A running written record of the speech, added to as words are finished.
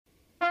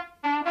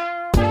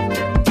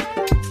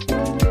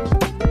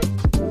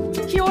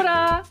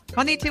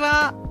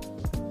Konnichiwa.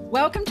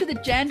 Welcome to the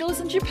Jandals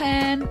in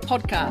Japan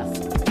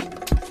podcast.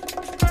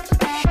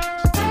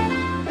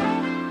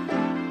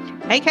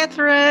 Hey,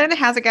 Catherine.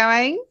 How's it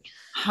going?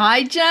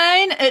 Hi,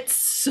 Jane. It's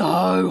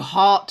so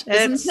hot,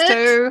 isn't it? It's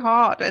too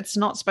hot. It's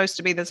not supposed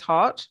to be this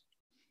hot.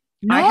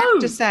 No. I have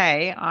to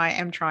say, I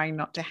am trying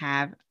not to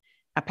have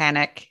a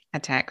panic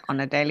attack on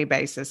a daily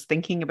basis,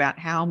 thinking about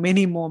how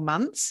many more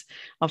months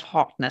of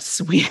hotness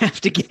we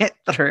have to get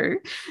through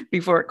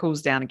before it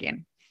cools down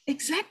again.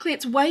 Exactly.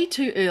 It's way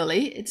too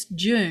early. It's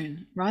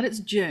June, right? It's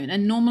June.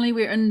 And normally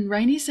we're in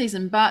rainy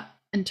season, but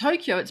in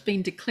Tokyo, it's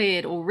been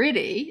declared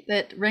already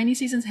that rainy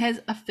season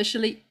has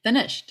officially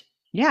finished.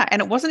 Yeah,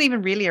 and it wasn't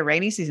even really a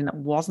rainy season. It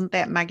wasn't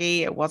that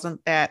muggy. It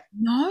wasn't that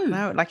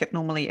like it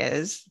normally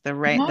is. The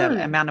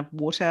amount of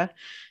water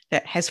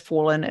that has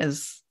fallen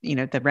is,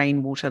 the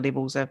rainwater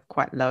levels are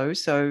quite low.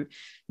 So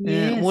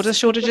water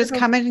shortages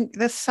coming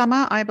this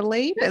summer, I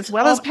believe, as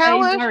well as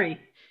power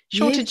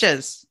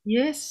shortages.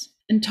 Yes.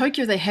 In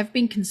Tokyo, they have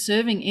been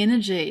conserving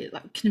energy.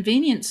 Like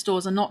convenience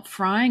stores are not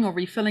frying or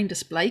refilling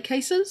display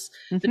cases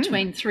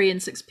between 3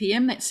 and 6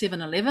 p.m. That's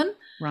 7-Eleven.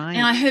 Right.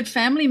 And I heard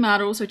Family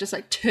Mart also just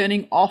like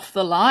turning off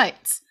the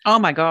lights. Oh,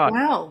 my God.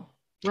 Wow.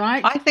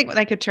 Right. I think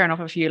they could turn off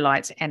a few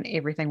lights and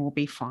everything will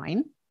be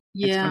fine.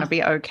 Yeah. It's going to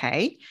be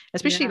okay,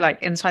 especially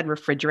like inside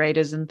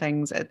refrigerators and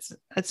things.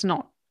 It's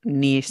not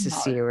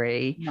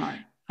necessary. No.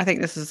 I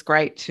think this is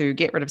great to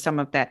get rid of some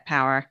of that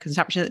power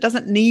consumption. It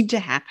doesn't need to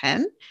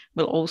happen.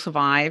 We'll all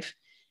survive.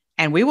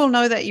 And we will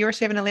know that your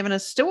 7-Eleven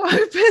is still open.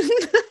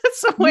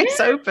 It's always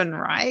open,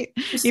 right?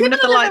 Even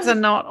if the lights are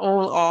not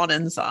all on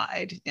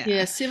inside.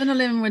 Yeah,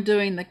 7-Eleven were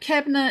doing the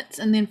cabinets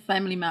and then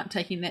Family Mart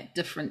taking that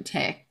different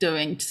tack,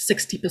 doing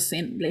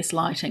 60% less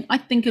lighting. I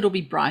think it'll be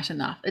bright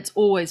enough. It's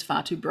always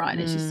far too bright,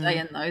 as you say,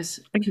 in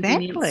those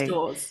convenience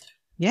stores.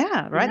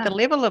 Yeah, right. Yeah. The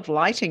level of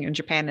lighting in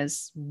Japan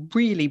is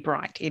really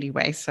bright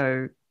anyway.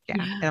 So,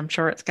 I'm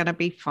sure it's going to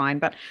be fine.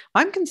 But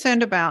I'm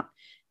concerned about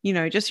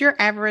just your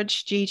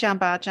average Ji-chan,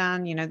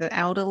 Ba-chan, the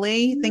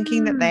elderly,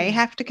 thinking that they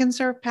have to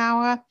conserve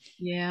power.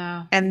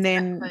 Yeah. And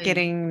then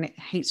getting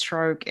heat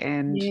stroke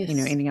and,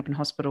 ending up in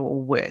hospital or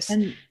worse.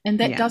 And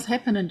that does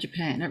happen in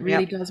Japan. It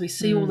really does. We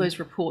see all those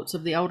reports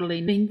of the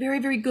elderly being very,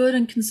 very good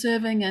and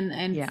conserving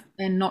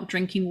and not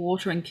drinking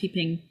water and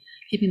keeping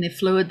their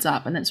fluids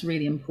up. And that's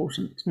really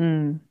important.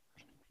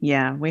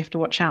 Yeah, we have to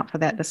watch out for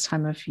that this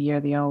time of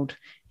year, the old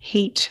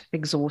heat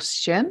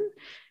exhaustion.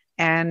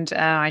 And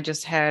I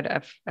just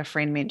had a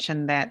friend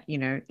mention that,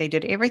 they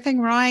did everything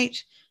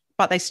right,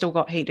 but they still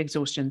got heat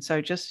exhaustion. So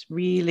just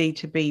really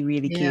to be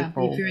really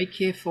careful. Be very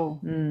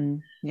careful.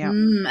 And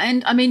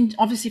I mean,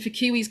 obviously for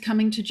Kiwis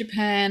coming to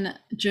Japan,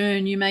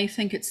 June, you may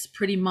think it's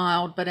pretty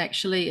mild, but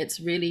actually it's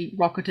really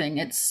rocketing.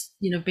 It's,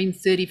 been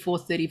 34,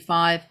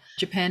 35.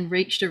 Japan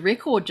reached a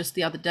record just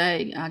the other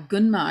day.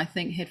 Gunma, I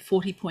think, had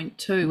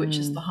 40.2, which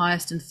is the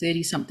highest in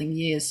 30-something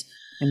years.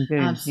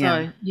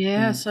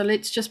 So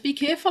let's just be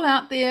careful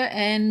out there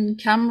and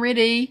come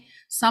ready.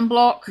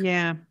 Sunblock.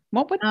 Yeah.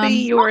 What would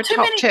be your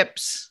top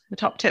tips? The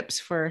top tips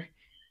for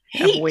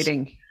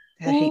avoiding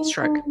a heat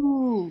stroke?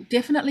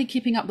 Definitely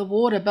keeping up the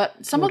water,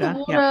 but some of the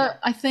water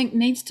I think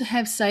needs to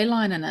have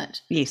saline in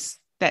it. Yes,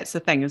 that's the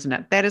thing, isn't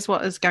it? That is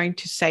what is going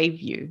to save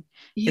you.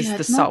 Is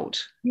the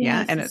salt.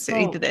 And it's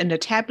either in a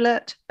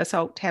tablet, a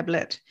salt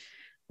tablet,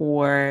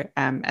 or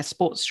a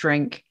sports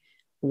drink,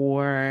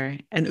 or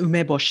an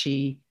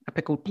umeboshi, a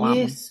pickled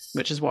plum,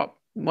 which is what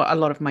a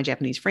lot of my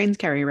Japanese friends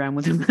carry around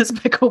with them as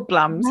pickled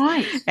plums,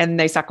 and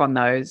they suck on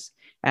those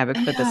for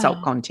the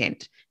salt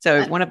content.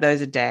 So one of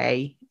those a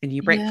day in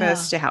your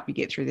breakfast to help you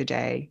get through the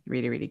day.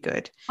 Really, really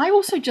good. I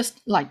also just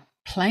like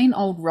plain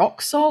old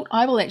rock salt.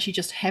 I will actually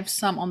just have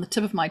some on the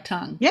tip of my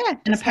tongue. Yeah.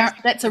 And apparently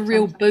that's a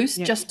real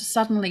boost just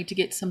suddenly to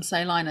get some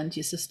saline into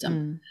your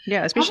system.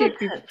 Yeah, especially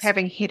if you're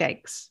having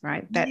headaches,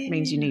 right? That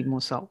means you need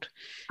more salt.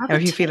 Or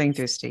if you're feeling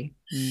thirsty.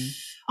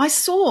 I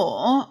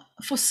saw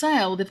for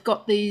sale, they've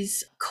got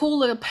these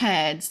cooler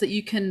pads that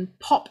you can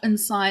pop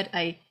inside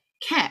a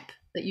cap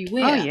that you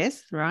wear. Oh,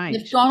 yes, right.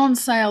 They've gone on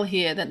sale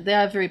here. That they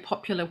are very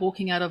popular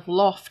walking out of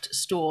loft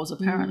stores,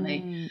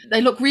 apparently.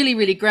 They look really,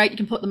 really great. You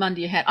can put them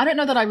under your hat. I don't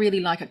know that I really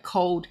like a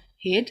cold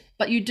head,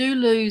 but you do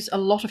lose a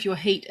lot of your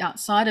heat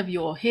outside of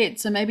your head.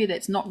 So maybe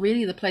that's not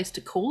really the place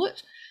to cool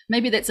it.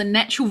 Maybe that's a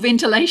natural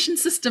ventilation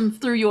system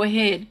through your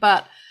head,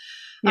 but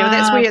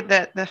that's where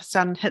the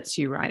sun hits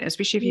you, right?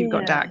 Especially if you've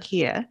got dark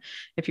hair.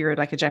 If you're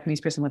like a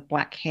Japanese person with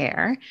black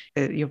hair,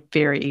 you're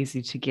very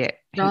easy to get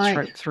heat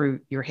stroke through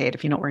your head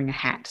if you're not wearing a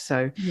hat.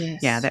 So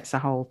that's the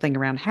whole thing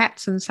around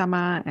hats in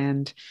summer,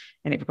 and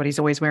everybody's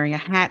always wearing a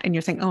hat, and you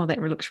think, oh, that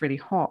looks really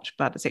hot,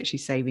 but it's actually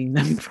saving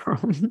them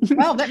from.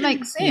 Well, that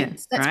makes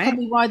sense. That's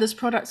probably why this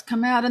product's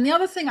come out. And the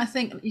other thing, I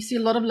think you see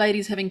a lot of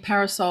ladies having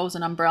parasols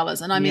and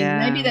umbrellas, and I mean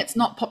maybe that's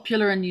not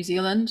popular in New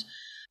Zealand.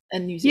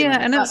 And it's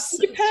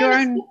your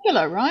own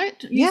popular,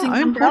 right?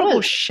 Own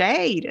portable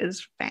shade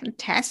is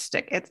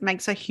fantastic. It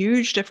makes a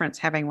huge difference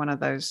having one of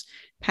those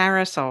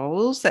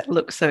parasols that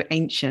look so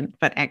ancient,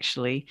 but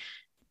actually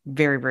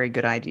very, very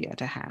good idea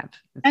to have.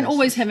 And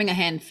always having a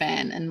hand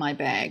fan in my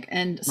bag.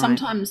 And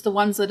sometimes the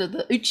ones that are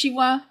the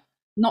uchiwa,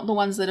 not the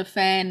ones that are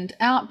fanned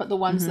out, but the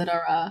ones that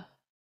are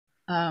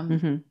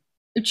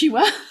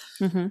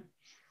uchiwa.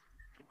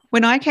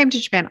 When I came to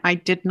Japan, I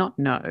did not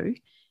know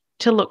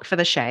to look for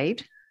the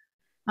shade.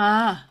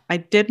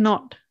 I did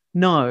not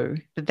know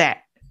that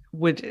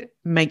would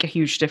make a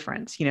huge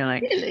difference. You know,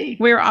 like really?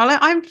 where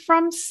I'm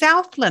from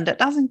Southland, it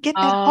doesn't get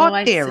that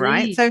hot there,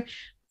 right? So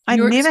I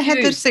never had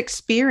this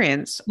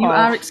experience. You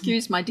are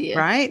excused, my dear.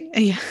 Right?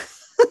 Yeah.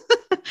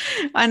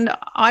 And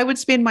I would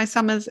spend my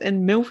summers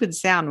in Milford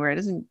Sound where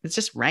it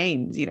just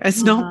rains, you know,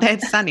 it's not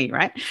that sunny,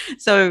 right?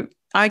 So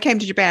I came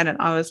to Japan and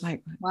I was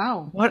like,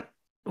 wow,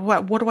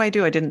 what do I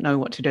do? I didn't know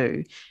what to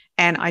do.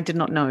 And I did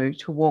not know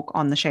to walk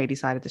on the shady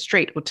side of the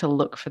street or to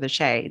look for the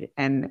shade.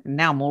 And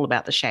now I'm all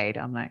about the shade.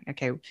 I'm like,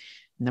 okay, in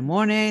the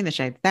morning, the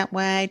shade's that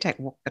way,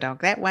 walk the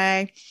dog that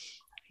way.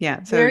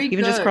 Yeah, so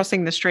even just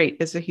crossing the street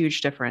is a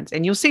huge difference.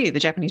 And you'll see the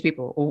Japanese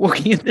people all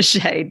walking in the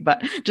shade,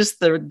 but just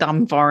the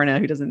dumb foreigner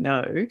who doesn't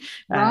know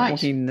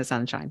walking in the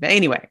sunshine. But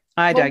anyway,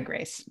 I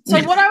digress.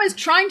 So what I was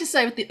trying to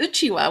say with the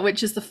uchiwa,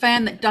 which is the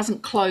fan that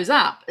doesn't close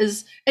up,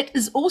 is it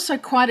is also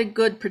quite a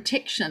good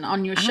protection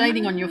on your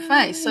shading on your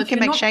face. So you can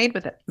make shade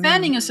with it.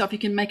 Fanning yourself, you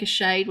can make a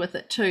shade with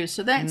it too.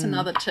 So that's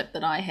another tip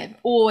that I have.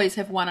 Always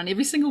have one in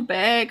every single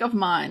bag of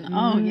mine.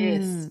 Oh,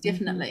 yes,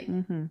 definitely.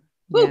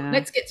 Woo,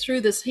 let's get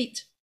through this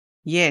heat.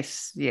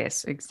 Yes,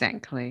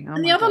 exactly.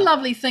 And the other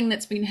lovely thing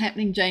that's been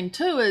happening, Jane,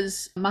 too,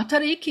 is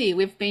matariki.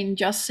 We've been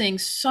just seeing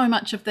so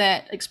much of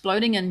that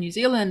exploding in New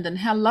Zealand, and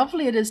how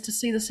lovely it is to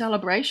see the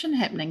celebration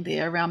happening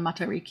there around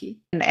matariki.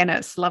 And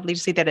it's lovely to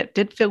see that it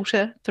did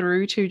filter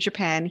through to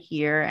Japan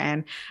here,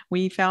 and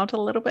we felt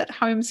a little bit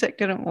homesick,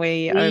 didn't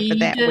we over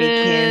that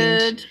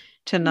weekend?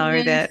 To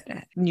know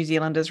that New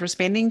Zealanders were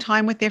spending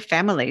time with their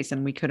families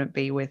and we couldn't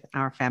be with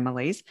our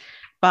families,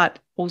 but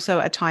also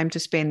a time to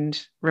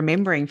spend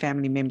remembering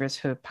family members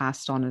who have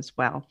passed on as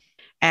well.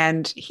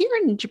 And here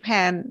in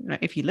Japan,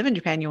 if you live in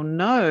Japan, you'll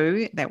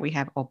know that we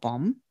have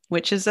obon,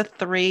 which is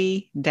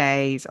 3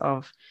 days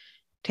of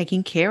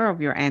taking care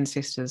of your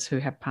ancestors who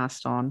have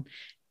passed on,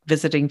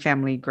 visiting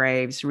family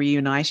graves,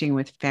 reuniting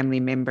with family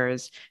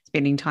members,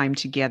 spending time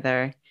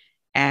together,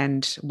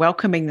 and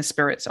welcoming the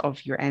spirits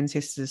of your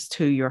ancestors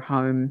to your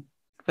home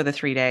for the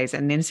 3 days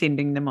and then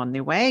sending them on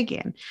their way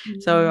again.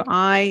 So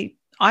I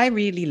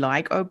really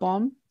like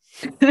obon.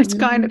 It's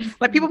kind of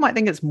like, people might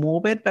think it's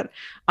morbid, but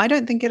I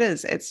don't think it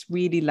is. It's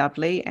really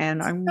lovely,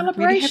 and I'm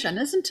celebration,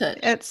 really isn't it?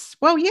 It's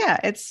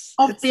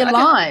their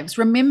lives,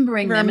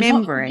 remembering them,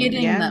 not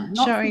forgetting them,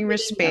 showing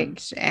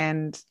respect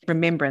and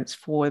remembrance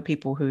for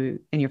people who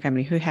in your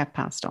family who have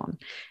passed on.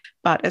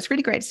 But it's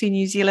really great to see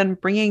New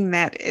Zealand bringing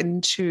that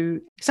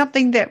into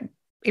something that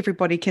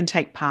everybody can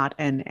take part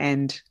in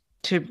and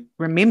to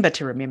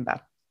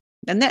remember.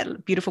 And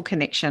that beautiful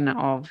connection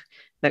of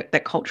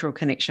that cultural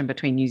connection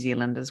between New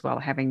Zealand as well,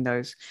 having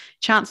those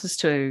chances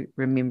to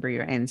remember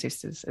your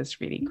ancestors is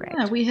really great.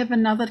 Yeah, we have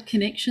another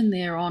connection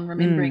there on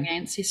remembering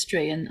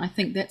ancestry, and I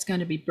think that's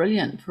going to be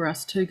brilliant for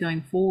us too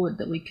going forward,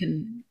 that we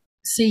can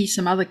see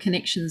some other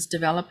connections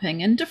developing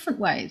in different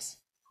ways.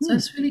 So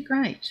it's really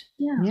great.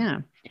 Yeah.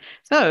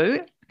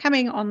 So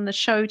coming on the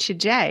show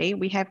today,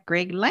 we have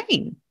Greg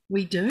Lane.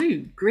 We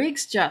do.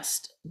 Greg's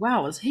just,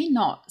 wow, is he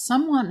not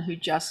someone who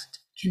just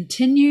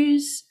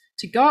continues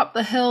to go up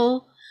the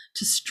hill,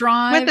 to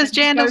strive. With his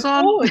jandals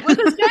on. With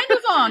his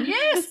jandals on,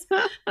 yes.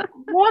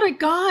 What a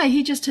guy.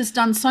 He just has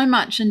done so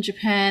much in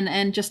Japan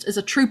and just is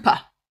a trooper.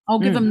 I'll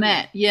give him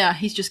that. Yeah,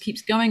 he just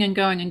keeps going and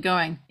going and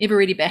going. Ever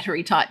ready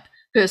battery type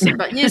person.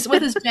 But yes,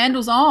 with his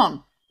jandals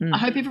on. I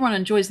hope everyone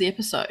enjoys the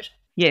episode.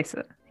 Yes.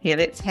 Here,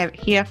 let's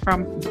hear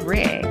from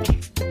Greg.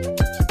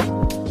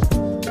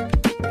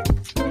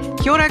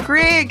 Kia ora,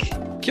 Greg.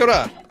 Kia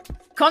ora.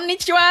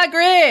 Konnichiwa,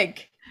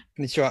 Greg.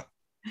 Konnichiwa.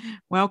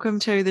 Welcome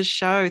to the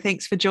show.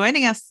 Thanks for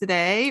joining us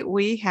today.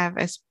 We have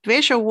a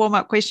special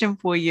warm-up question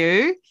for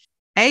you.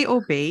 A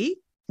or B,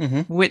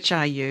 which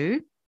are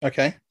you?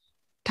 Okay.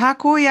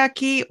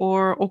 Takoyaki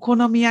or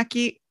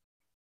okonomiyaki?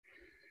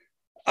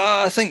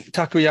 I think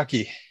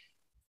takoyaki.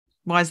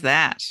 Why is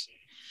that?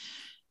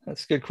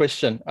 That's a good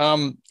question.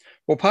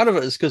 Well, part of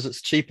it is because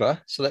it's cheaper,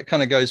 so that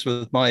kind of goes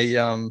with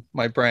my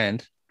my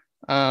brand,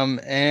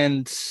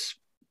 and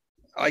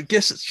I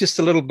guess it's just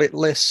a little bit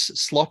less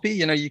sloppy.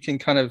 You know, you can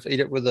kind of eat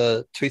it with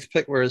a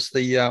toothpick, whereas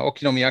the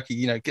okonomiyaki,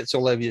 you know, gets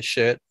all over your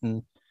shirt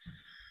and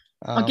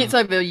gets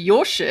over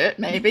your shirt,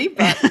 maybe.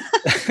 But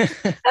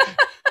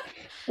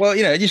well,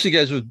 you know, it usually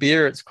goes with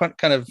beer. It's quite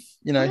kind of,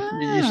 you know,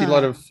 usually a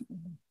lot of,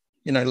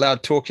 you know,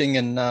 loud talking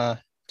and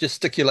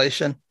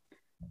gesticulation.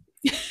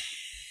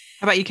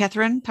 How about you,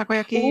 Catherine?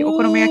 Takoyaki,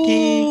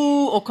 okonomiyaki?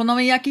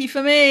 Okonomiyaki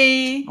for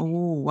me.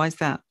 Oh, why is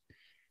that?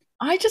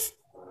 I just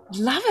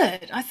love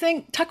it. I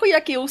think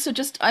takoyaki also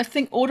I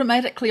think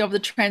automatically of the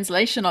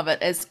translation of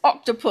it as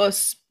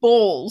octopus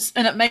balls,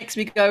 and it makes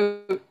me go,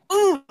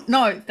 ooh,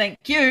 no,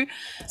 thank you.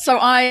 So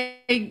I,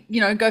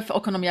 you know, go for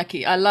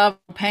okonomiyaki. I love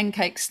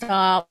pancake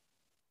style.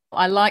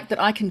 I like that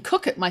I can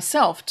cook it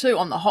myself too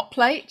on the hot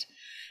plate.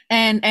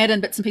 and add in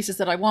bits and pieces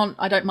that I want.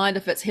 I don't mind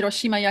if it's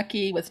Hiroshima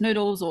yaki with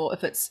noodles or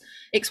if it's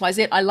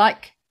XYZ. I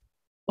like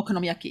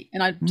okonomiyaki,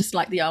 and I just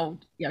like the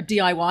old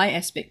DIY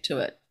aspect to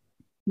it,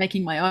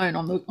 making my own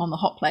on the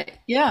hot plate.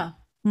 Yeah.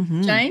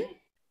 Jane?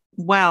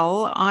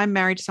 Well, I'm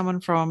married to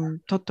someone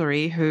from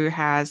Tottori who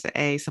has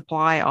a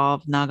supply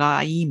of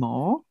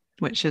nagaimo,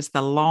 which is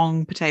the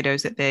long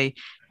potatoes that they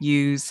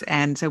use.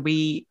 And so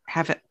we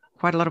have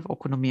quite a lot of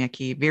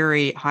okonomiyaki,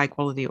 very high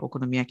quality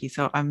okonomiyaki.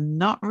 So I'm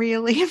not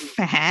really a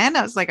fan.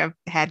 I was like, I've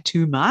had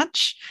too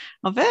much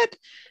of it.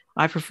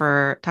 I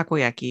prefer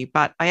takoyaki,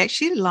 but I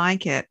actually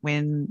like it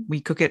when we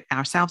cook it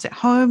ourselves at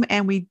home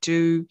and we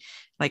do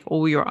like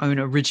all your own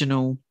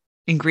original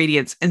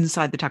ingredients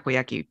inside the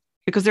takoyaki,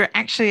 because there are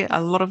actually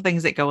a lot of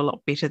things that go a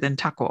lot better than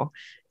taco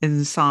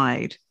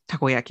inside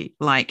takoyaki,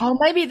 like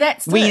maybe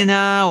that's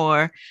wiener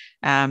or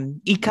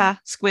ika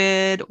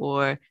squid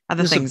or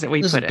other things that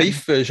we put in. There's a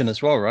beef version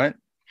as well, right?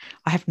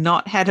 I have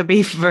not had a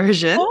beef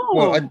version.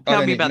 Well, I tell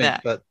don't me eat about meat,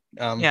 that. But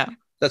yeah,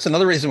 that's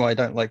another reason why I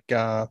don't like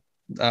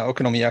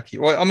okonomiyaki.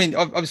 Well, I mean,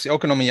 obviously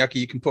okonomiyaki,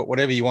 you can put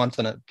whatever you want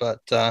in it,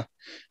 but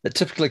it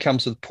typically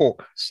comes with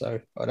pork, so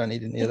I don't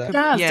eat any of that. It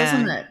does,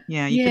 doesn't it?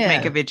 Yeah, you could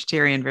make a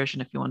vegetarian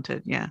version if you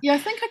wanted. Yeah, I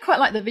think I quite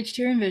like the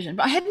vegetarian version,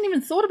 but I hadn't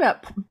even thought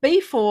about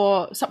beef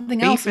or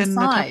something else inside. Beef in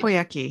the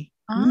takoyaki.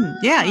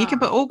 Yeah, you can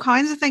put all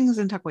kinds of things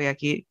in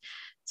takoyaki.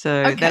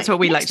 So that's what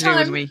we like to do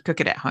when we cook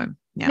it at home.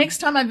 Yeah. Next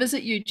time I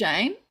visit you,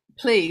 Jane,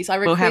 please, I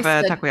request we'll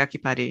have a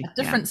takoyaki party. A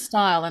different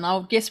style, and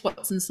I'll guess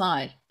what's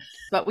inside.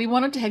 But we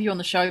wanted to have you on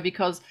the show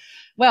because,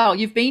 well,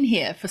 you've been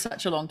here for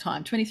such a long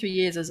time. 23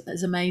 years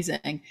is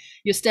amazing.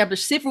 You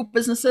established several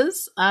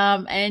businesses,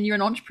 and you're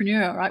an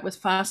entrepreneur, right, with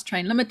Fast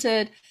Train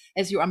Limited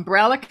as your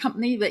umbrella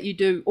company that you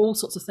do all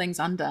sorts of things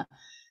under.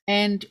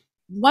 And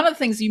one of the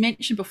things you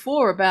mentioned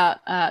before about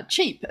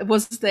cheap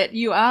was that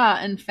you are,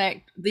 in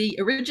fact, the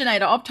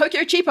originator of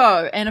Tokyo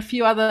Cheapo and a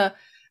few other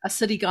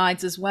city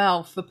guides as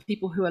well for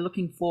people who are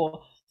looking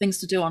for things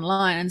to do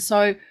online. And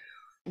so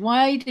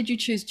why did you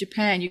choose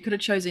Japan? You could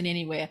have chosen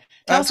anywhere.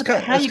 Tell us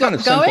about how you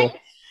got going.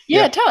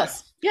 Yeah, tell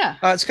us. Yeah.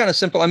 It's kind of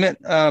simple. I met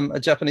a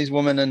Japanese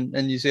woman in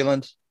New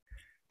Zealand,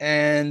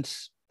 and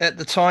at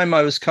the time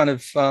I was kind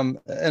of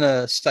in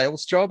a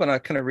sales job, and I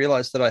kind of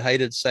realized that I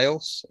hated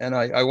sales and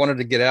I wanted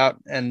to get out,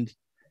 and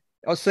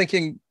I was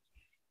thinking,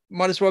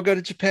 might as well go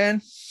to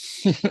Japan.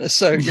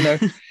 So,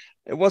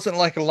 it wasn't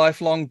like a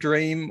lifelong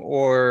dream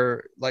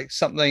or like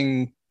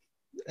something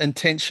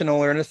intentional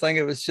or anything.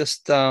 It was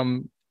just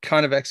kind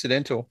of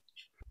accidental.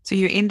 So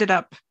you ended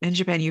up in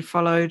Japan. You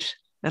followed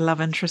a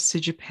love interest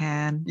to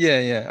Japan.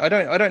 Yeah. I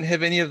don't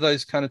have any of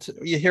those kind of.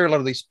 You hear a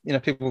lot of these,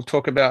 people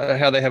talk about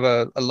how they have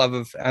a love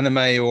of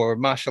anime or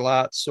martial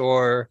arts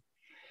or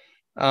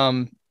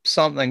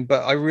something,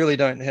 but I really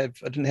didn't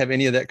have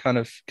any of that kind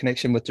of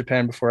connection with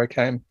Japan before I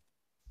came.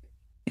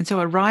 And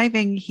so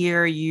arriving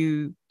here,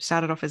 you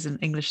started off as an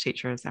English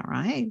teacher, is that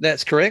right?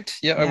 That's correct.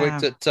 Yeah. I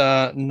worked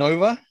at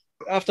Nova.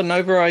 After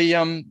Nova,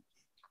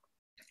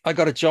 I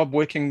got a job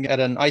working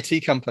at an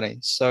IT company.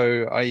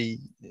 So I,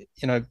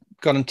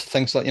 got into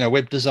things like,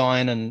 web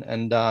design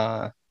and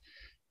I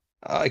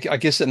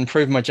guess it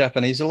improved my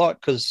Japanese a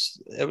lot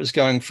because it was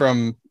going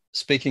from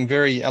speaking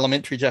very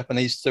elementary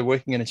Japanese to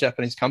working in a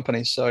Japanese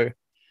company. So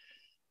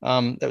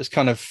that was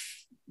kind of,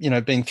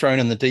 being thrown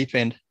in the deep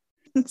end.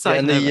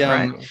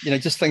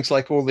 And just things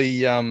like all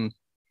the,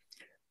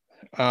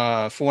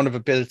 for want of a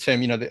better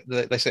term,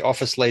 they say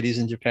office ladies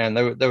in Japan,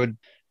 they would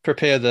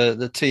prepare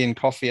the tea and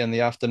coffee in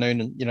the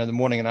afternoon and, the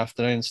morning and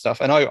afternoon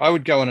stuff. And I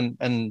would go in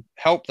and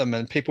help them,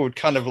 and people would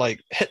kind of like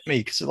hit me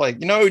because like,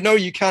 no,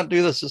 you can't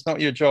do this. It's not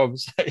your job.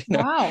 So,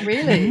 Wow,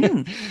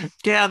 really?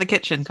 Get out of the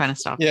kitchen kind of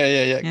stuff.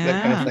 Yeah.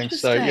 That kind of thing.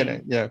 So,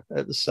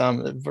 it was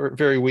very,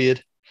 very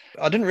weird.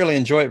 I didn't really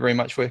enjoy it very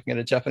much working at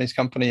a Japanese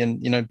company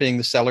and, being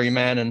the salary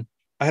man. And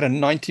I had a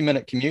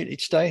 90-minute commute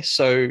each day.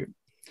 So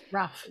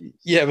rough.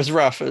 Yeah, it was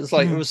rough. It was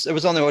like, it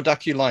was on the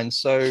Odaku line.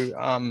 So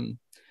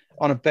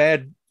on a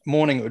bad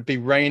morning, it would be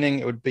raining.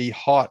 It would be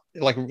hot,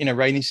 like,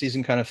 rainy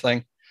season kind of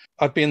thing.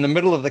 I'd be in the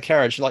middle of the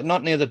carriage, like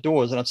not near the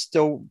doors, and I'd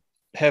still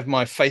have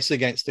my face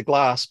against the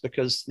glass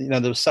because, there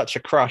was such a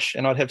crush,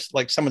 and I'd have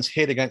like someone's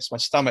head against my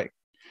stomach.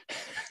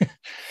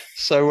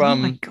 So, oh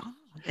my God.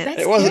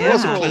 It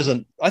wasn't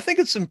pleasant. I think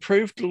it's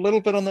improved a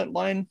little bit on that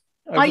line.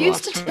 I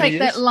used to take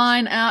that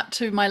line out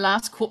to my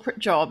last corporate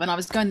job, and I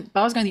was going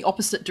the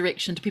opposite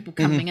direction to people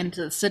coming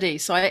into the city.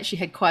 So I actually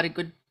had quite a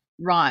good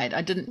ride.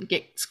 I didn't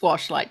get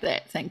squashed like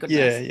that, thank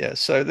goodness. Yeah.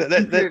 So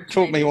that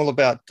taught me all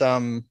about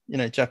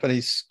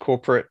Japanese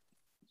corporate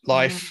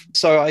life.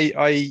 So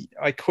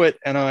I quit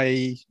and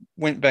I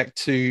went back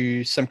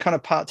to some kind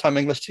of part-time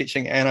English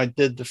teaching, and I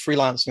did the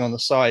freelancing on the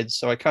side.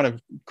 So I kind of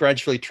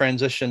gradually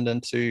transitioned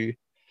into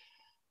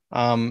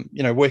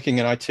working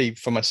in IT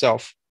for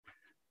myself.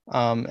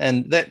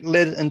 And that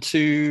led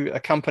into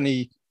a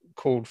company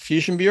called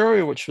Fusion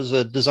Bureau, which was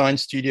a design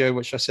studio,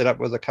 which I set up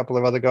with a couple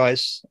of other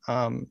guys.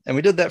 And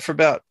we did that for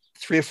about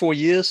 3 or 4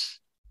 years.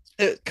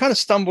 It kind of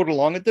stumbled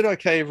along. It did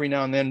okay every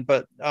now and then,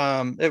 but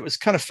it was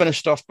kind of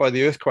finished off by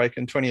the earthquake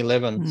in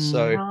 2011.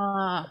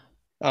 So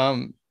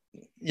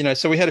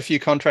so we had a few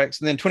contracts,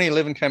 and then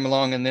 2011 came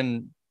along, and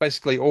then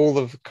basically all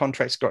of the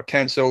contracts got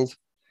cancelled,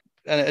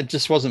 and it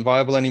just wasn't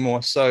viable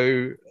anymore.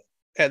 So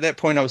at that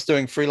point, I was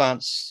doing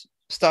freelance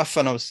stuff,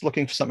 and I was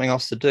looking for something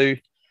else to do.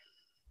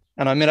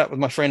 And I met up with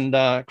my friend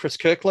Chris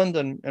Kirkland,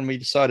 and we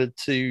decided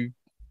to,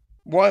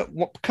 while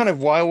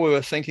we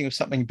were thinking of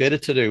something better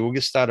to do, we'll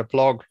just start a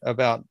blog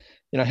about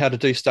how to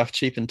do stuff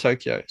cheap in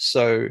Tokyo.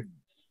 So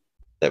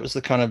that was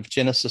the kind of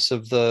genesis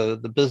of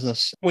the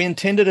business. We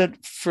intended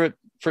it for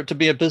it to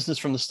be a business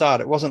from the start.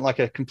 It wasn't like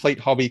a complete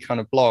hobby kind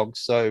of blog.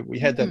 So we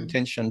had that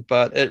intention,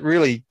 but it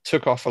really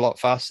took off a lot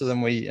faster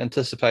than we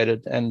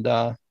anticipated. And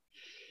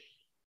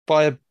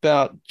by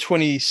about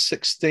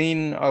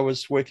 2016, I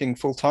was working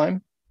full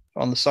time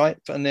on the site.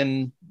 And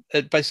then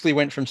it basically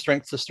went from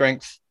strength to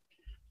strength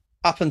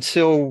up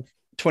until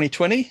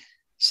 2020.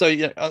 So,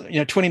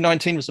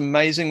 2019 was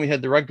amazing. We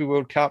had the Rugby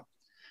World Cup.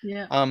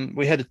 Yeah.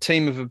 We had a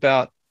team of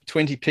about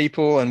 20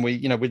 people, and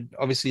we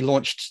obviously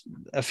launched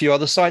a few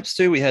other sites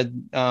too. We had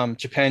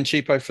Japan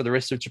Cheapo for the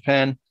rest of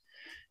Japan.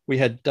 We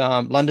had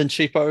London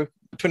Cheapo.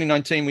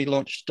 2019, we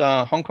launched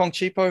Hong Kong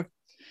Cheapo.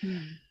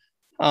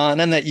 And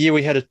then that year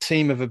we had a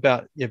team of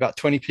about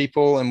 20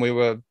 people, and we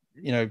were,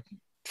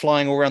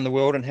 flying all around the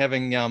world and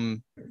having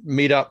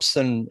meetups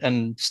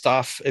and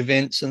staff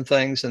events and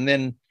things. And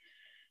then,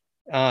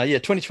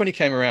 2020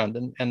 came around,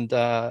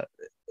 and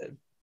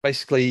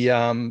basically,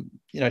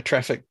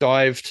 traffic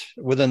dived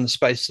within the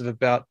space of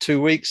about 2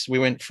 weeks. We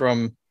went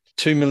from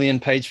 2 million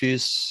page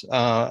views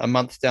a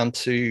month down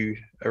to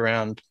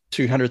around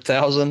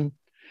 200,000.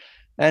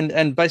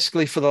 And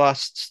basically for the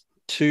last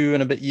 2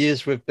 and a bit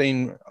years, we've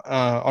been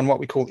on what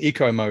we call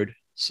eco mode.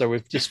 So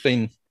we've just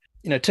been,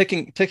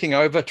 ticking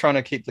over, trying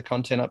to keep the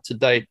content up to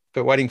date,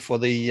 but waiting for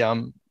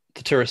the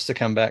tourists to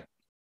come back.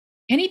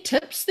 Any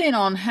tips then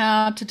on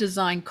how to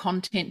design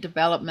content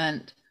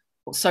development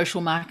or social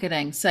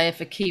marketing, say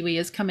if a Kiwi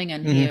is coming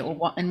in here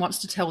and wants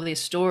to tell their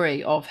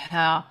story of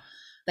how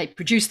they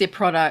produce their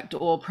product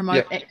or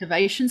promote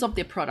activations of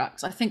their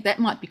products? I think that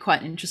might be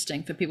quite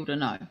interesting for people to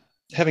know.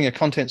 Having a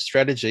content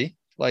strategy,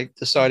 like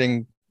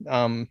deciding,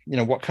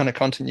 what kind of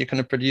content you're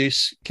going to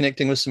produce,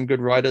 connecting with some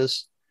good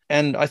writers.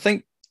 And I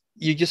think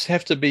you just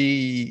have to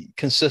be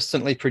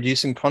consistently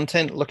producing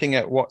content, looking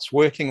at what's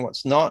working,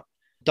 what's not,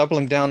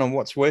 doubling down on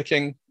what's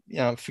working,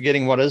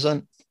 forgetting what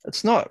isn't.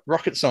 It's not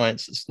rocket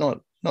science. It's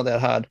not that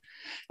hard.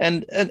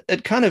 And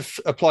it kind of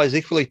applies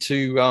equally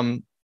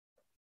to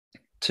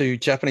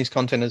Japanese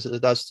content as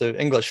it does to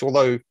English,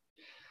 although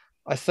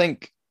I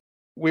think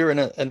we're in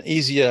an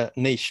easier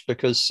niche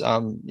because,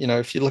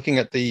 if you're looking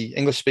at the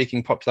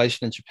English-speaking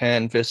population in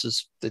Japan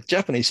versus the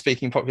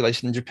Japanese-speaking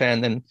population in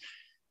Japan, then,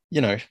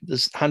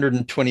 there's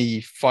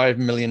 125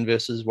 million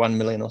versus 1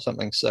 million or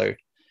something. So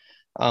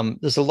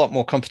there's a lot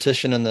more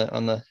competition on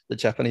the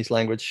Japanese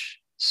language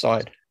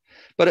side.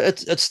 But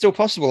it's still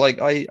possible. Like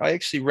I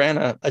actually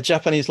ran a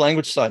Japanese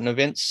language site, an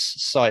events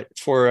site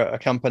for a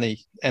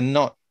company, and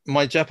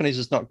my Japanese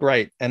is not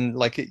great. And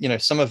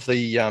some of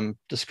the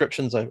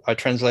descriptions I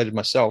translated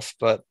myself,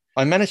 but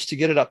I managed to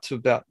get it up to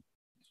about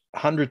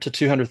 100 to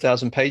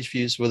 200,000 page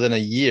views within a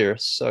year.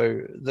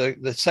 So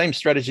the same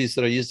strategies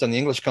that I used on the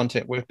English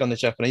content worked on the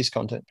Japanese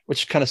content,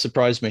 which kind of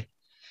surprised me.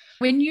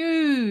 When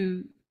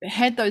you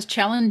had those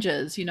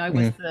challenges,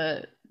 with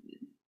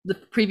the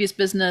previous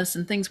business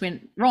and things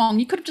went wrong,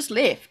 you could have just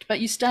left, but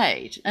you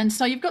stayed. And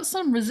so you've got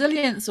some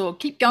resilience or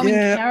keep going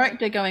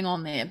character going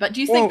on there. But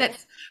do you think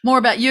that's more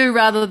about you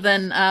rather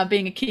than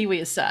being a Kiwi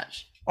as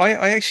such?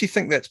 I actually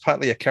think that's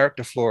partly a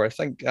character flaw. I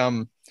think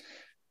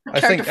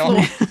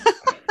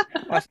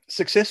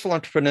successful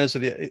entrepreneurs are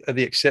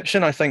the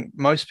exception. I think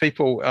most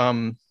people,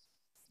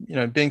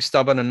 being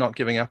stubborn and not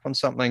giving up on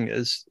something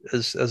is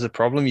a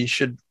problem. You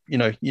should, you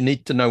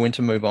need to know when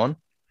to move on.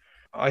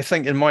 I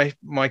think in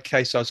my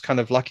case, I was kind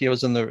of lucky. I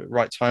was in the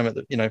right time at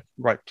the,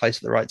 right place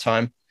at the right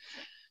time.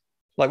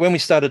 Like when we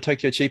started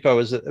Tokyo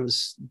Cheapo, it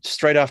was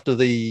straight after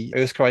the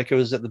earthquake. It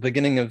was at the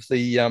beginning of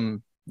the,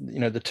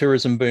 the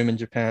tourism boom in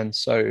Japan.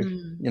 So,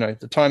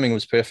 the timing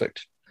was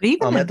perfect.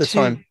 Even at the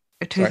time.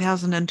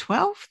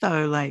 2012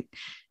 though, like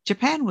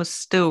Japan was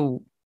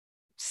still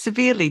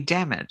severely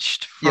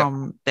damaged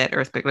from that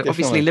earthquake. Like,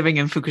 obviously living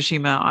in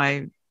Fukushima,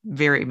 I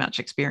very much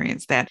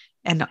experienced that,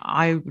 and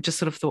I just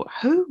sort of thought,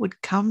 who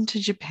would come to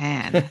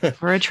Japan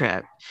for a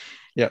trip,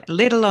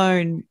 let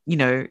alone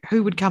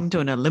who would come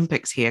to an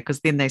Olympics here, because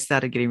then they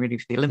started getting ready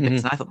for the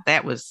Olympics, and I thought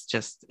that was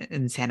just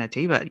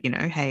insanity, but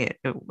hey,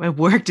 it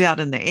worked out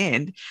in the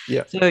end.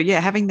 So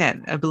having that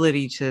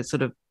ability to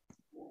sort of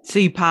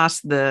see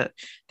past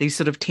these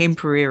sort of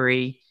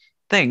temporary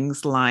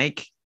things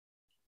like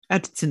a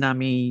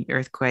tsunami,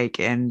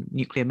 earthquake, and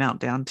nuclear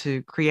meltdown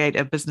to create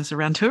a business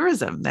around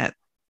tourism.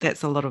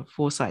 That's a lot of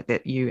foresight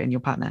that you and your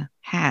partner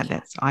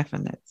had. I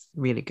find that's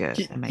really good.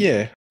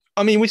 Yeah.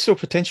 I mean, we saw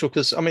potential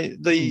because,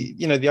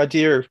 the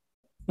idea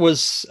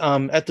was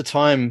at the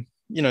time,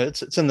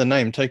 it's in the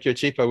name, Tokyo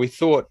Cheapo. We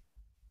thought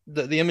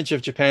that the image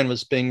of Japan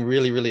was being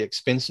really, really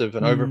expensive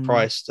and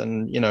overpriced.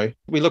 And,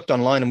 we looked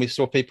online and we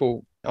saw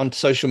people on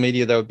social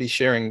media, they would be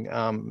sharing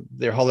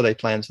their holiday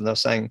plans, and they were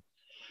saying,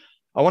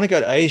 I want to go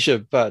to Asia,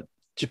 but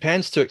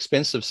Japan's too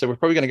expensive. So we're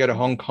probably going to go to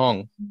Hong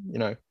Kong. You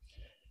know,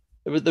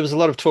 there was a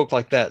lot of talk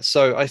like that.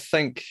 So I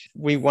think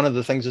one of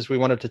the things is we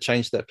wanted to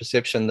change that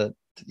perception that,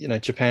 you know,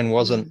 Japan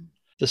wasn't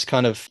this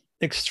kind of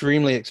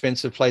extremely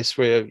expensive place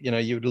where, you know,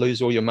 you would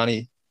lose all your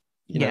money,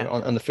 you know,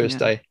 on the first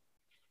day.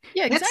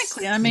 Yeah,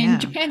 exactly. I mean,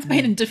 Japan's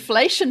been in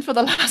deflation for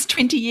the last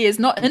 20 years,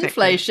 not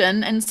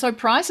inflation. And so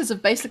prices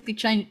have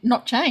basically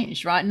not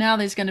changed, right? Now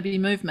there's going to be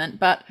movement,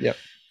 but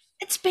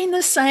it's been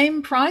the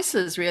same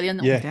prices, really.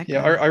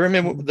 I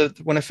remember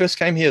when I first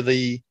came here,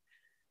 the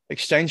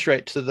exchange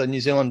rate to the New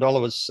Zealand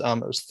dollar was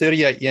it was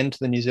 38 yen to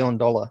the New Zealand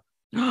dollar.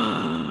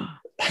 No.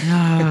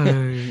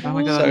 Oh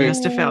my God, you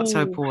must have felt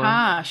so poor.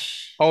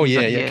 Harsh. Oh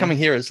yeah. Coming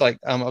here, it's like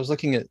I was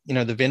looking at, you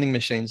know, the vending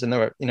machines, and they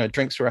were, you know,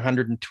 drinks were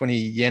 120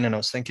 yen, and I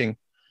was thinking,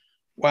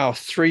 wow,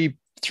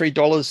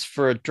 $3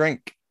 for a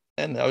drink,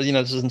 and you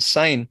know, this is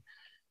insane.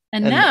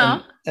 And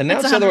now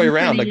it's the other way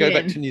around. I go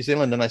back to New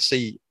Zealand and I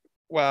see,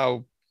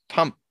 wow,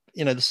 pump,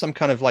 you know, there's some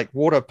kind of like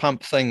water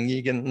pump thing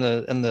you get in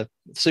the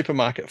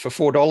supermarket for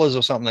 $4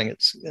 or something.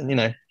 It's, you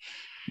know,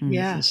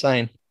 it's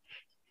insane.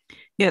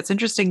 Yeah, it's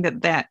interesting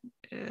that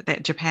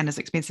Japan is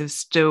expensive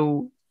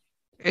still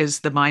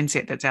is the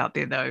mindset that's out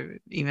there, though,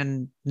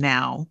 even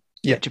now.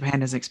 That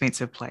Japan is an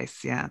expensive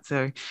place. Yeah,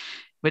 so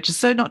which is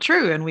so not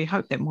true, and we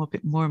hope that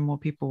more and more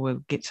people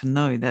will get to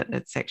know that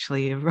it's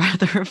actually a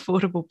rather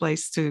affordable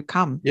place to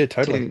come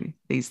to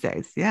these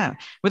days. Yeah,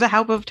 with the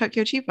help of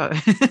Tokyo Cheapo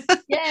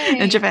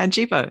and Japan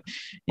Cheapo.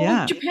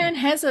 Well, Japan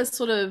has a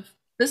sort of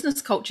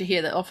business culture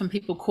here that often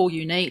people call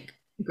unique,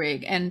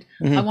 Greg, and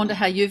I wonder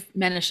how you've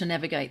managed to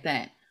navigate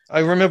that. I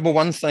remember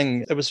one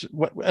thing. It was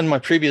in my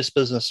previous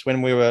business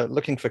when we were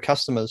looking for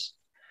customers,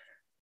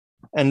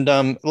 and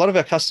a lot of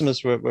our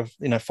customers were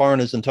you know,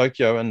 foreigners in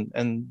Tokyo,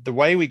 and the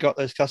way we got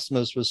those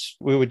customers was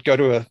we would go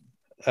to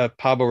a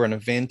pub or an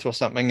event or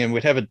something, and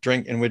we'd have a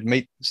drink and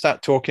we'd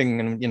start talking,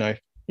 and you know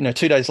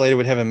 2 days later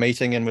we'd have a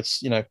meeting and we'd,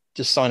 you know,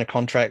 just sign a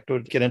contract or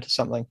get into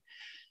something.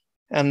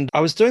 And I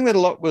was doing that a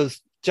lot with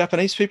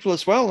Japanese people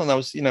as well, and I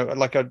was, you know,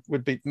 like I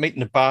would be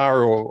meeting a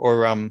bar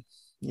or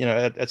you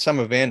know, at some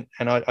event,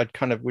 and I'd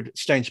kind of would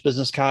exchange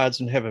business cards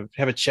and have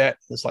a chat.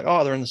 It's like,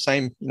 oh, they're in the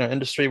same, you know,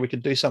 industry, we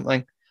could do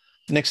something.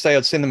 The next day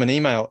I'd send them an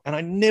email and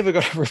I never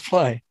got a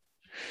reply.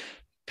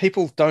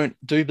 People don't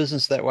do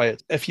business that way.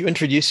 If you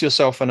introduce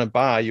yourself in a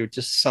bar, you're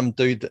just some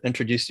dude that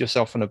introduced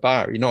yourself in a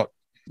bar. You're not,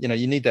 you know,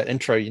 you need that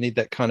intro, you need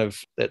that kind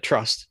of that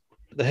trust.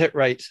 The hit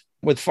rate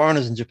with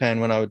foreigners in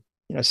Japan, when I would,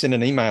 you know, send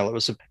an email, it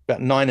was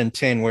about 9 in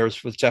 10,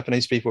 whereas with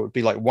Japanese people it would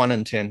be like 1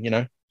 in 10, you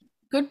know.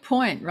 Good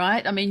point,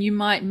 right? I mean, you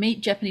might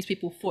meet Japanese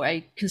people for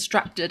a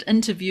constructed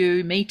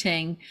interview,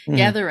 meeting,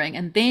 gathering,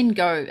 and then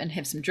go and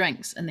have some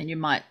drinks. And then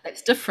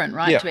that's different,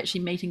 right? To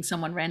actually meeting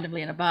someone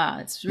randomly in a bar.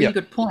 It's a really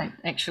good point,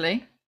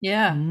 actually.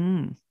 Yeah.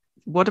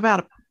 What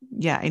about,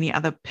 any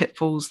other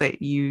pitfalls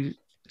that you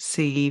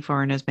see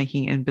foreigners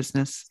making in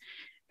business?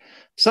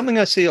 Something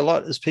I see a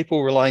lot is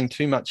people relying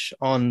too much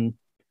on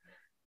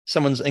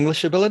someone's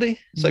English ability.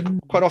 So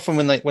quite often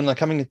when they're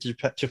coming into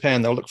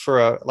Japan, they'll look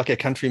for a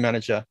country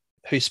manager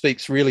who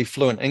speaks really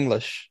fluent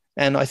English.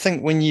 And I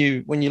think when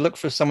you look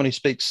for someone who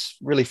speaks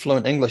really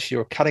fluent English,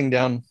 you're cutting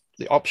down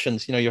the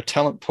options. You know, your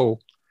talent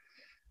pool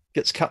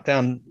gets cut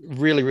down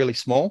really, really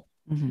small.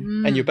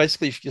 And you're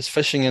basically just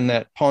fishing in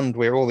that pond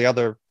where all the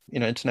other, you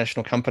know,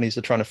 international companies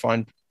are trying to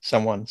find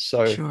someone.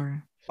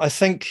 So I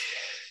think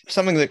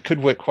something that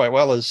could work quite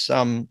well is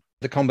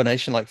the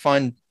combination, like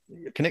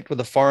connect with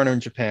a foreigner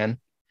in Japan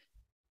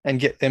and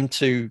get them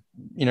to,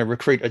 you know,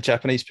 recruit a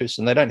Japanese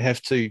person. They don't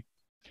have to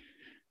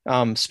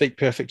speak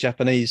perfect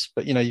Japanese,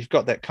 but, you know, you've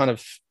got that kind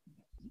of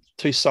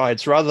two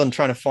sides, rather than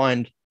trying to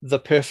find the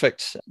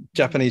perfect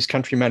Japanese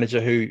country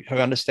manager who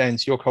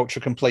understands your culture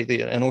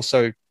completely and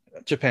also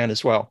Japan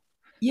as well.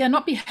 Yeah,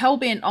 not be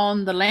hell-bent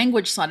on the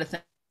language side of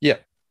things. Yeah.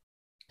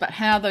 But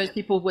how those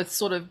people with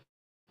sort of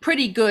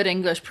pretty good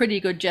English, pretty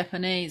good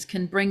Japanese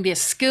can bring their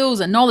skills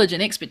and knowledge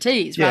and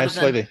expertise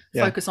rather than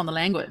focus on the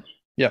language.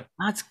 Yeah.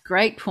 That's a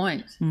great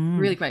point.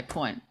 Really great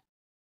point.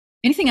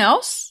 Anything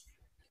else?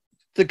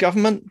 The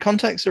government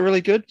contacts are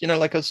really good. You know,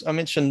 like as I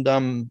mentioned,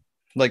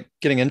 like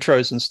getting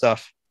intros and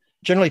stuff.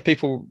 Generally,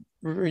 people,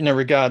 you know,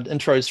 regard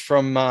intros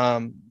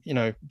from, you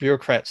know,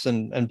 bureaucrats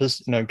and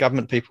business, you know,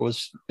 government people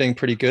as being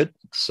pretty good.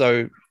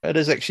 So it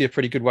is actually a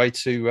pretty good way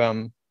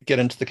to get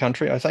into the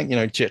country, I think, you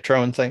know,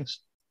 JETRO and things.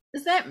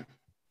 Is that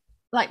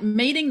like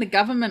meeting the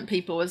government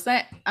people? Is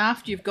that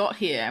after you've got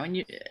here?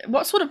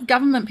 What sort of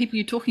government people are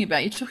you talking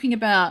about? You're talking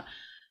about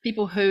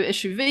people who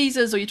issue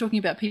visas, or you're talking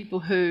about people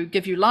who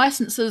give you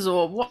licenses,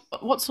 or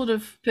what sort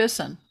of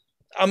person?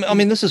 I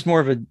mean, this is more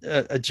of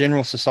a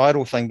general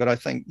societal thing, but I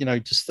think, you know,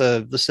 just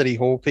the city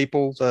hall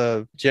people,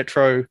 the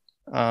JETRO,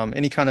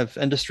 any kind of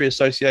industry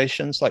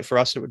associations. Like for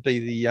us, it would be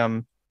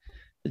the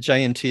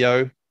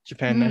JNTO,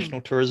 Japan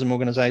National Tourism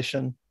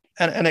Organization.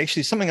 And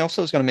actually something else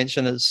I was going to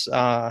mention is,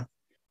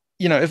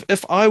 you know,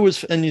 if I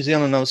was in New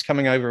Zealand and I was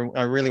coming over and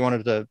I really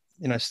wanted to,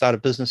 you know, start a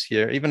business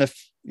here, even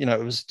if, you know,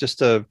 it was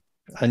just a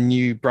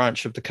new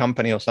branch of the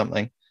company or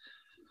something,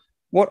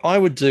 What I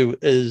would do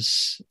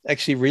is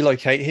actually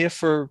relocate here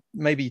for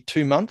maybe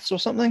 2 months or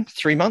something,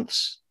 3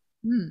 months.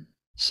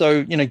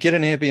 So, get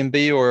an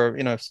Airbnb or,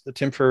 a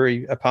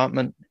temporary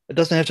apartment. It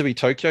doesn't have to be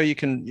Tokyo. You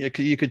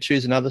could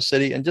choose another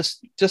city and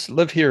just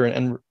live here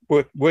and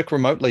work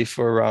remotely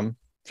for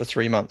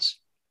 3 months.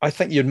 I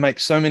think you'd make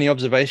so many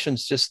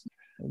observations just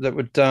that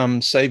would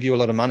save you a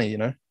lot of money,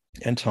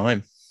 and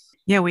time.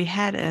 Yeah, we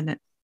had an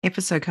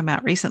episode come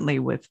out recently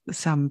with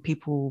some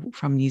people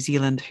from New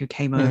Zealand who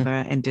came over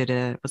and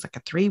it was like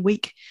a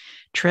 3-week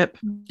trip,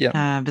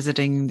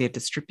 visiting their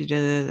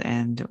distributor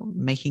and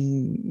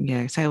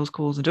making sales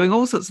calls and doing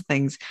all sorts of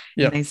things.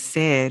 And they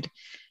said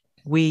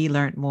we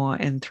learned more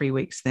in 3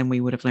 weeks than we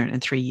would have learned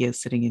in 3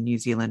 years sitting in New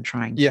Zealand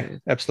trying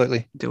to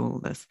absolutely do all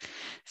this.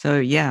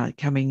 So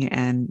coming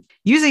and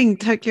using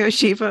Tokyo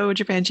Cheapo or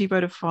Japan Cheapo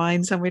to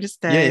find somewhere to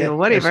stay or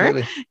whatever.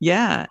 Absolutely.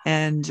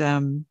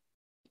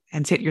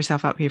 And set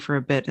yourself up here for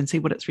a bit and see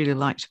what it's really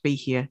like to be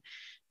here.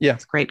 Yeah.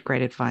 It's great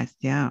advice.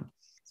 Yeah.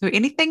 So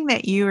anything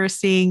that you are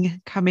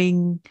seeing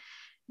coming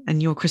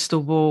in your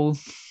crystal ball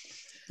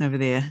over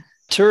there?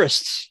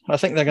 Tourists. I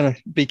think they're going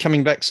to be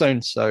coming back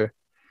soon. So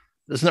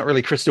it's not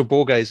really crystal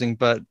ball gazing,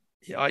 but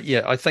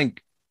I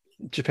think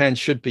Japan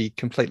should be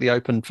completely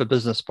open for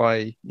business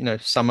by,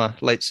 summer,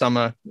 late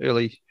summer,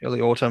 early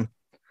autumn.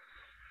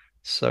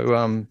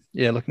 So,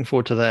 looking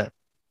forward to that.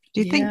 Do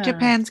you think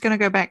Japan's going to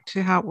go back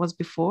to how it was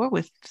before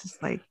with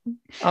just like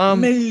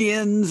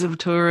millions of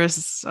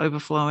tourists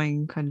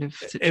overflowing kind of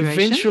situation?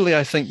 Eventually,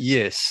 I think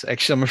yes.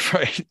 Actually, I'm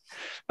afraid.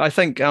 I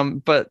think,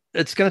 but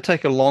it's going to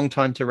take a long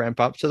time to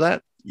ramp up to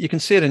that. You can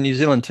see it in New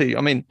Zealand too.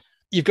 I mean,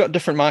 you've got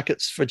different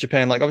markets for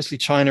Japan. Like obviously,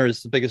 China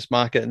is the biggest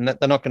market, and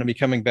they're not going to be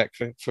coming back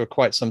for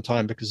quite some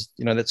time because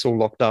that's all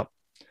locked up.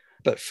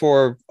 But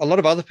for a lot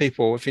of other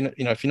people, if you're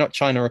not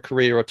China or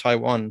Korea or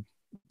Taiwan,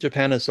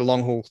 Japan is a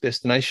long haul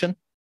destination.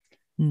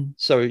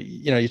 So,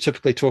 you're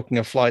typically talking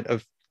a flight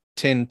of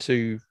 10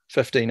 to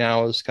 15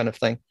 hours kind of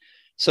thing.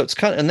 So it's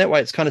in that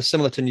way, it's kind of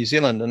similar to New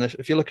Zealand. And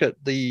if you look at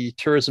the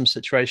tourism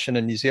situation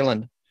in New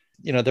Zealand,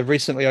 they've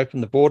recently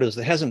opened the borders.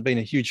 There hasn't been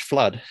a huge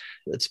flood.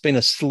 It's been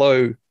a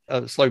slow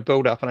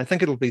build up. And I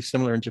think it'll be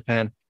similar in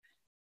Japan.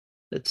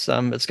 It's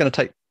going to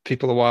take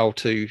people a while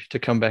to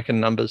come back in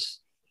numbers.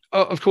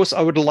 Oh, of course,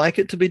 I would like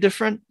it to be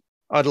different.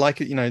 I'd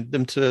like it,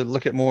 them to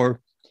look at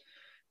more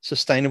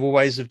sustainable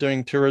ways of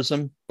doing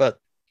tourism, but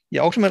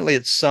ultimately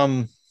it's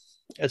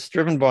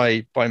driven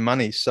by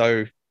money.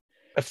 So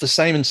if the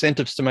same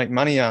incentives to make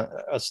money are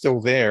still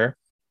there,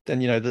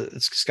 then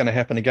it's going to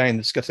happen again.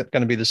 It's going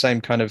to be the same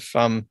kind of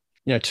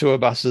tour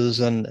buses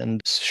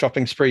and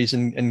shopping sprees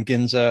in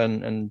Ginza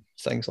and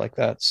things like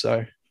that.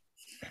 So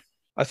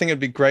I think it'd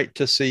be great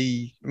to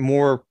see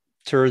more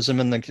tourism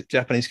in the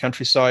Japanese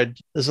countryside.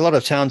 There's a lot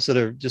of towns that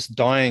are just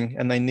dying,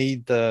 and they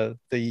need the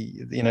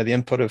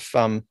input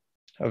of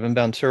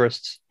inbound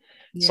tourists.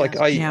 It's like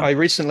I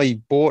recently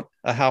bought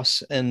a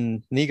house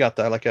in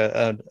Niigata, like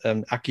an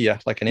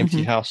akiya, like an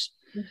empty house.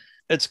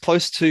 It's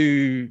close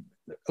to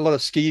a lot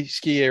of ski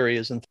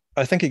areas, and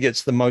I think it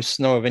gets the most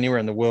snow of anywhere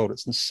in the world.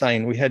 It's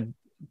insane. We had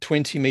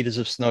 20 meters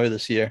of snow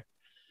this year.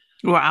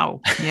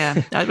 Wow.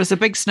 Yeah. It was a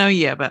big snow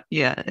year, but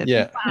wow,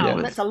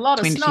 that's a lot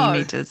of snow.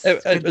 Meters.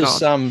 It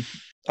was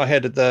I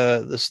had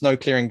the snow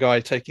clearing guy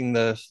taking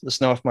the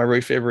snow off my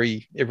roof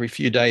every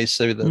few days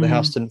so that the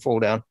house didn't fall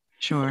down.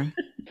 Sure.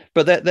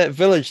 But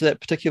that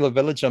particular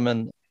village I'm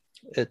in,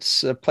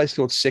 it's a place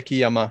called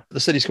Sekiyama. The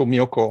city's called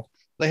Myoko.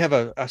 They have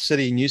a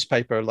city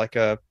newspaper, like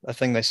a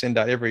thing they send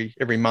out every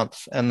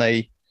month, and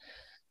they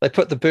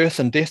put the birth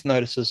and death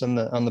notices on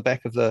the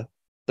back of the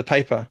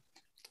paper.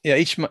 Yeah,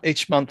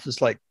 each month is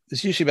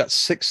there's usually about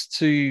 6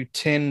 to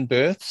 10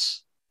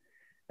 births,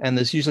 and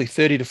there's usually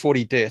 30 to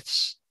 40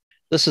 deaths.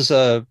 This is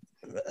a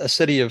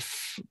city of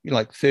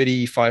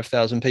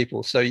 35,000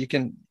 people, so you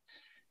can.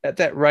 At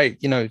that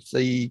rate,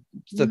 the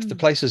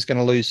place is going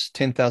to lose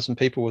 10,000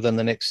 people within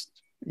the next,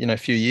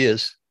 few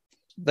years.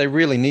 They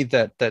really need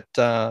that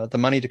the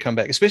money to come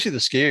back, especially the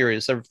ski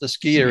areas. The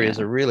ski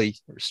areas are really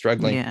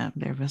struggling. Yeah,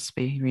 they must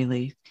be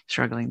really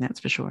struggling. That's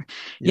for sure.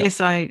 Yep.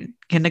 Yes, I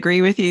can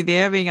agree with you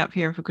there. Being up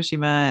here in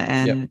Fukushima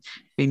and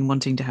been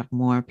wanting to have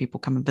more people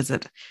come and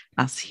visit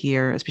us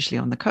here, especially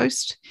on the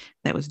coast,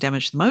 that was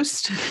damaged the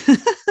most.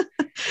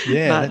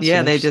 But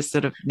they just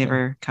sort of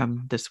never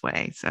come this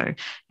way. So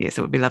yes,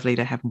 it would be lovely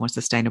to have more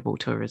sustainable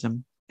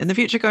tourism in the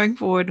future going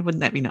forward.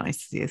 Wouldn't that be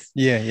nice? Yes.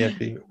 It'd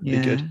be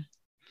good.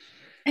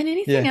 And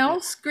anything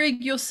else,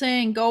 Greg, you're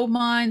saying gold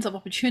mines of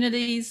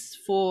opportunities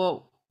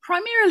for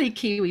primarily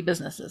Kiwi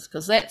businesses,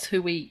 because that's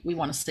who we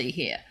want to see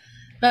here.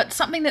 But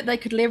something that they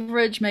could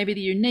leverage, maybe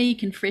the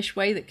unique and fresh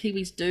way that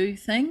Kiwis do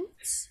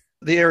things?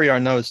 The area I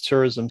know is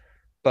tourism,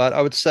 but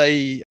I would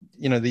say,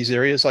 these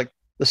areas like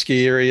the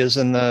ski areas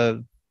and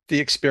the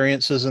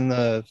experiences and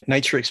the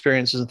nature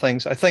experiences and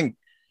things. I think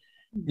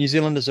New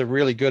Zealanders are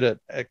really good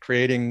at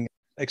creating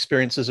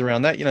experiences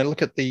around that.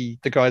 Look at the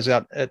guys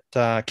out at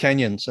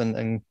canyons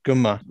and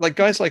Gunma. Like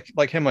guys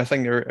like him, I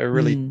think are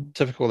really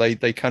typical.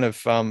 They kind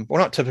of well,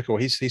 not typical.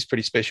 He's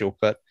pretty special,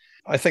 but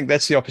I think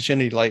that's the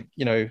opportunity.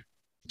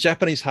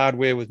 Japanese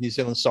hardware with New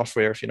Zealand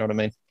software, if you know what I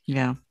mean.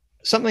 Yeah.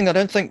 Something I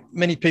don't think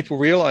many people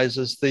realize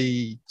is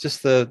the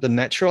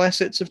natural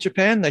assets of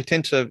Japan. They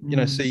tend to,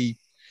 see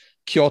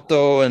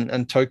Kyoto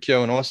and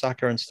Tokyo and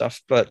Osaka and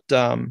stuff. But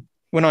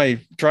when I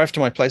drive to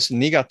my place in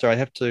Niigata, I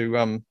have to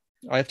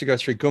go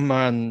through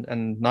Gunma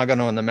and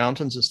Nagano and the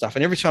mountains and stuff.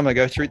 And every time I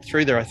go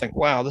through there, I think,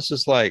 wow, this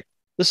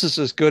is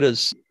as good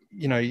as,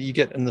 you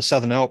get in the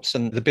Southern Alps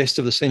and the best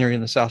of the scenery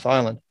in the South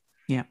Island.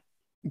 Yeah.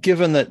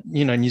 Given that,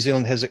 New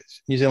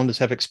Zealanders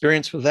have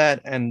experience with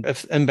that, and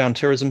if inbound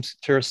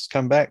tourists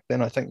come back,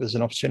 then I think there's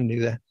an opportunity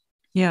there.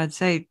 Yeah, I'd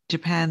say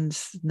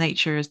Japan's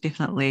nature is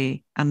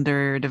definitely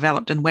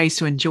underdeveloped and ways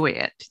to enjoy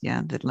it.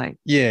 Yeah,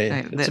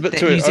 it's a bit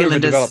too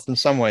overdeveloped in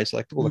some ways,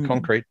 like all the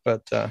concrete,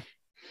 but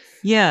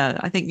yeah,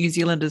 I think New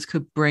Zealanders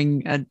could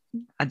bring a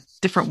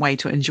different way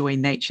to enjoy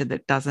nature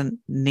that doesn't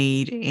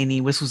need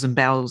any whistles and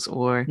bells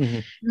or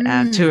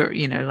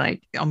to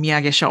like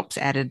omiyage shops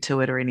added to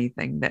it or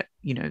anything. That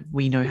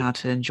we know how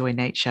to enjoy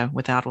nature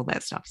without all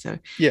that stuff. So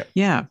yeah.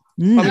 I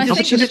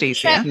think the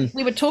chap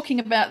we were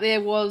talking about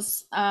there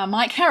was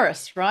Mike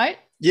Harris, right?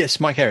 Yes,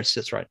 Mike Harris,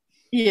 that's right.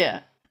 Yeah,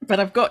 but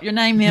I've got your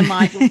name there,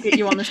 Mike. We'll get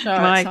you on the show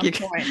Mike, at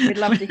some point. We'd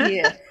love to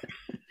hear.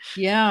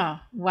 Yeah,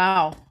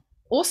 wow.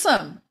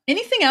 Awesome.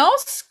 Anything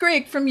else,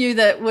 Greg, from you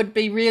that would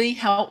be really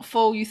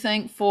helpful, you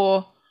think,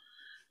 for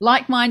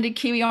like-minded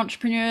Kiwi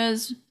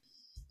entrepreneurs,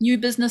 new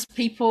business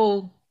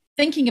people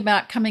thinking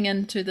about coming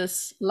into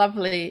this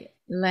lovely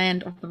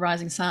land of the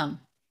rising sun?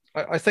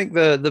 I think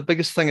the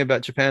biggest thing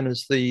about Japan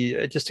is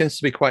it just tends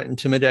to be quite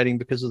intimidating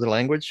because of the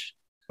language.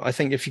 I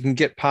think if you can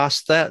get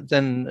past that,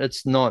 then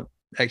it's not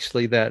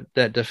actually that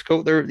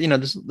difficult.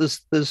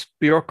 There's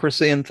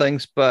bureaucracy and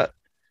things, but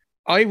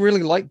I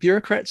really like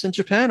bureaucrats in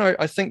Japan.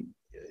 I think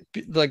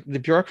like the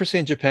bureaucracy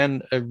in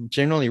Japan are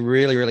generally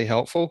really, really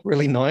helpful,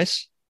 really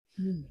nice.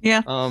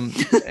 Yeah.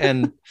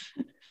 And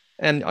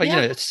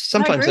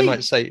sometimes they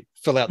might say,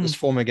 fill out this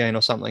form again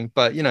or something.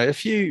 But,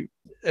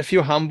 if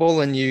you're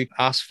humble and you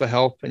ask for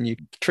help and you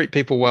treat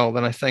people well,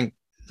 then I think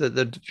that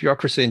the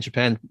bureaucracy in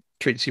Japan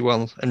treats you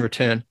well in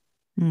return.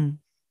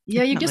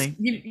 Yeah,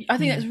 I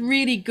think that's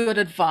really good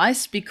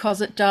advice, because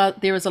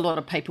there is a lot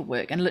of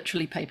paperwork, and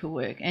literally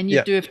paperwork, and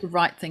you do have to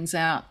write things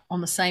out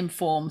on the same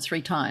form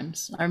 3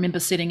 times. I remember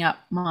setting up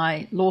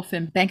my law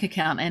firm bank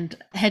account and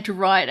had to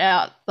write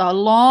out the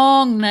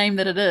long name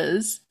that it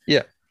is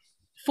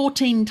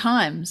 14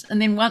 times,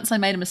 and then once I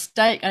made a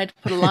mistake, I had to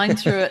put a line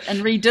through it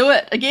and redo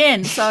it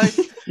again. So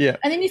and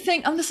then you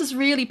think, this is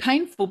really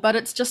painful, but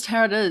it's just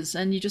how it is,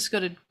 and you just got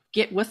to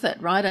get with it,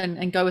 right,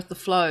 and go with the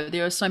flow.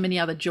 There are so many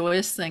other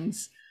joyous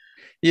things.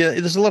 Yeah,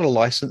 there's a lot of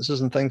licenses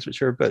and things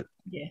which are a bit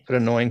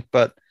annoying,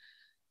 but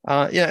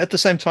at the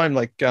same time,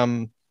 like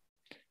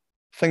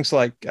things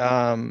like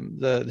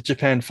the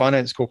Japan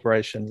Finance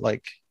Corporation,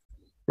 like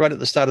right at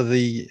the start of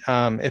the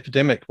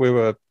epidemic,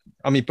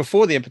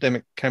 before the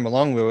epidemic came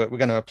along, we were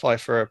going to apply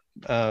for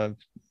a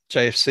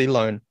JFC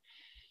loan.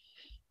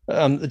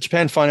 The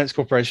Japan Finance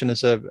Corporation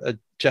is a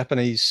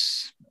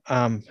Japanese,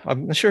 I'm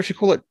not sure if you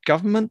call it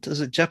government. Is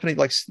it Japanese,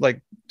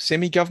 like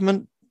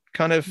semi-government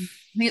kind of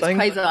thing?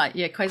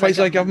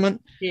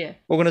 Quasi-government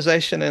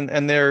organization,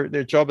 and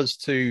their job is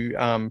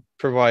to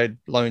provide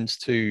loans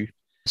to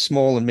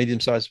small and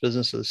medium-sized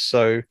businesses.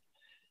 So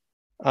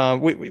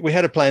we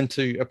had a plan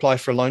to apply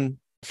for a loan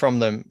from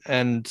them,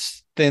 and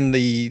then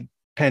the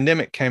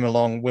pandemic came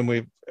along when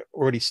we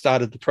already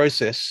started the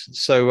process.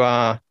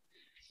 So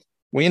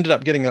we ended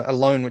up getting a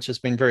loan, which has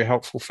been very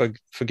helpful for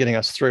getting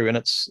us through. And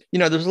it's,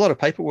 there's a lot of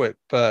paperwork,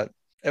 but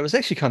it was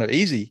actually kind of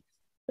easy.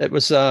 It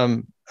was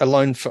a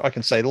loan for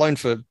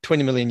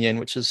 20 million yen,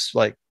 which is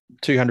like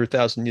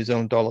 200,000 New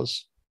Zealand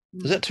dollars.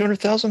 Is that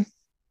 200,000?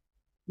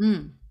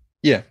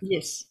 Yeah.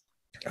 Yes.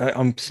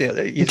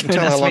 You can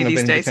tell how long I've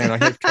been in Japan. I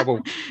have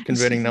trouble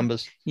converting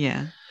numbers.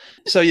 Yeah.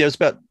 So it's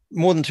about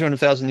more than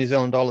 200,000 New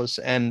Zealand dollars.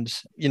 And,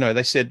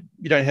 they said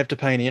you don't have to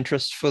pay any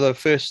interest for the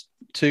first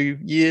 2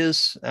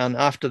 years. And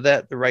after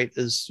that, the rate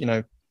is,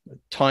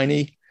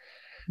 tiny.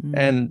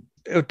 And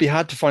it would be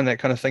hard to find that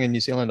kind of thing in New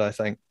Zealand, I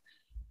think.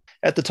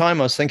 At the time,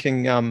 I was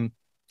thinking,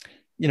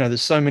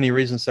 there's so many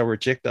reasons they'll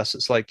reject us.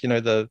 It's like,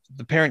 the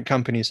parent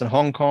companies in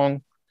Hong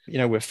Kong,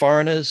 we're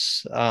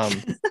foreigners.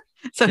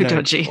 So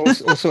dodgy. all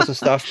sorts of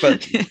stuff.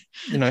 But,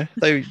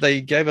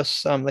 they gave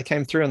us, they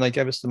came through and they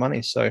gave us the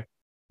money. So.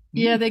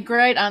 Yeah, they're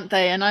great, aren't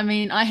they? And I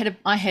mean, I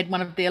had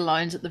one of their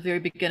loans at the very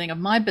beginning of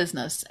my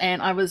business,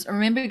 and I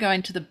remember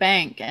going to the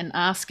bank and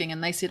asking,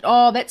 and they said,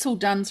 "Oh, that's all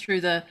done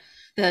through the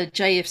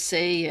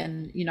JFC,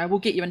 and we'll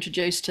get you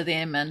introduced to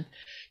them, and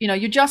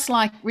you're just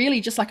like a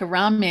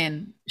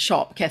ramen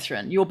shop,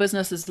 Catherine. Your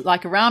business is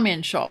like a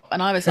ramen shop."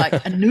 And I was like,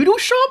 "A noodle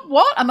shop?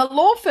 What? I'm a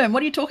law firm.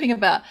 What are you talking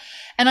about?"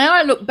 And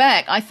I look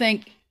back, I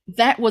think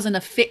that was an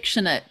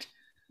affectionate,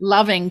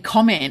 loving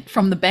comment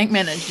from the bank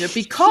manager,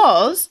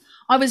 because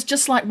I was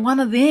just like one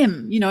of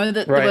them,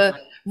 that they were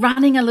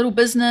running a little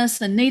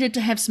business and needed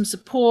to have some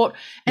support.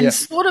 And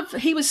sort of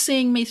he was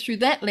seeing me through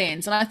that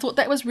lens. And I thought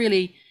that was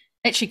really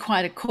actually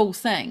quite a cool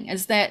thing,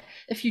 is that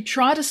if you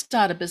try to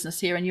start a business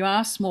here and you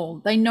are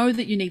small, they know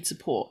that you need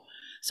support.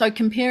 So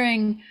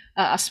comparing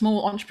a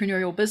small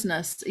entrepreneurial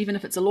business, even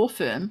if it's a law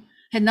firm,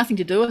 had nothing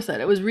to do with it.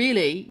 It was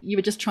really, you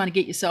were just trying to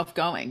get yourself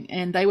going,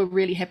 and they were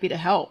really happy to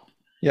help.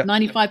 Yep.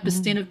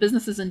 95% of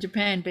businesses in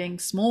Japan being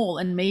small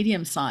and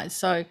medium sized.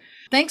 So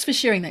thanks for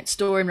sharing that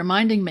story and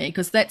reminding me,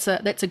 because that's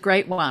a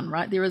great one,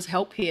 right? There is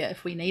help here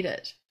if we need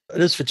it. It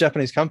is for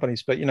Japanese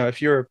companies, but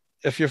if you're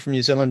from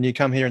New Zealand and you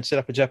come here and set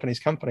up a Japanese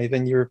company,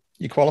 then you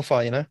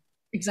qualify,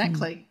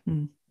 Exactly.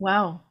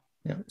 Wow.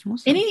 Yeah.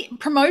 Awesome. Any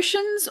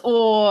promotions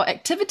or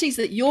activities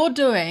that you're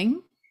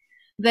doing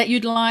that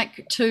you'd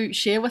like to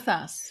share with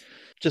us?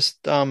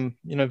 Just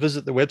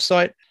visit the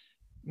website.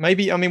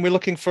 Maybe, we're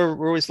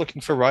always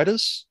looking for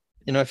writers.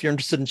 If you're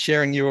interested in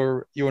sharing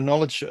your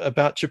knowledge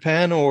about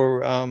Japan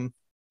or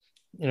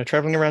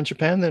traveling around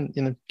Japan,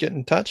 then get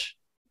in touch.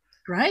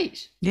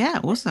 Great. Yeah,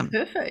 awesome.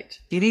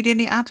 Perfect. Do you need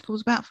any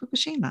articles about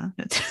Fukushima?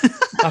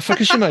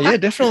 Fukushima, yeah,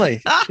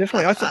 definitely.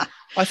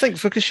 I think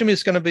Fukushima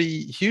is going to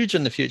be huge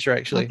in the future,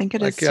 actually. I think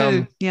it is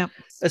too. Yeah.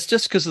 It's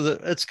just because of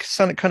it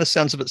kind of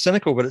sounds a bit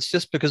cynical, but it's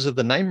just because of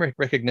the name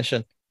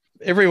recognition.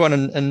 Everyone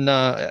in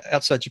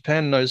outside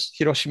Japan knows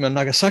Hiroshima and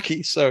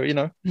Nagasaki, so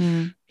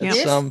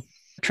it's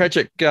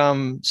tragic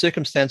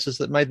circumstances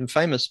that made them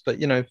famous, but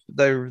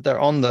they're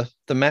on the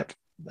map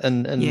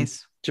in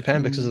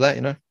Japan because of that.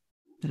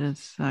 It is.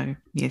 So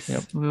yes,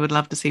 we would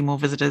love to see more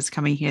visitors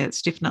coming here.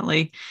 It's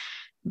definitely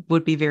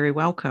would be very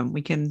welcome.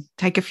 We can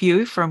take a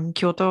few from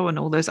Kyoto and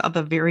all those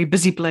other very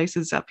busy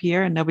places up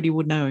here, and nobody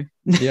would know.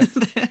 Yeah.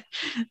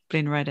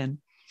 Blend right in.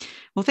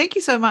 Well, thank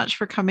you so much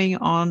for coming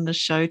on the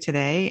show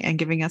today and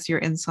giving us your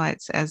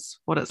insights as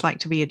what it's like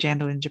to be a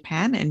jandal in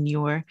Japan in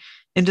your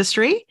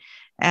industry,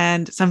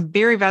 and some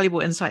very valuable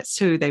insights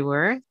too. They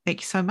were.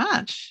 Thank you so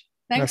much.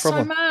 Thanks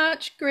so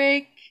much,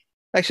 Greg.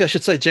 Actually, I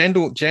should say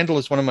jandal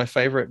is one of my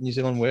favorite New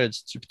Zealand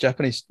words. It's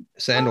Japanese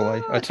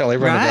sandal. I tell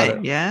everyone about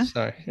it. Yeah.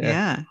 So,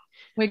 yeah.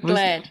 We're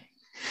glad.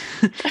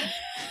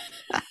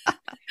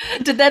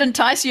 Did that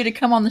entice you to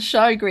come on the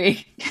show,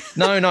 Greg?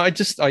 No. I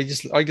just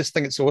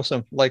think it's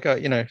awesome. Like, I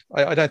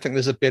don't think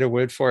there's a better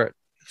word for it.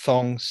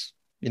 Thongs,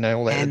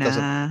 all that. It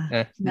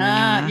doesn't.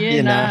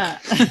 Nah.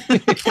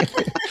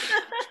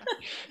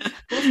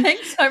 Well,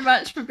 thanks so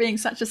much for being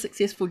such a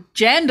successful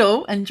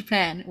jandal in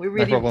Japan. We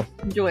really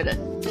enjoyed it.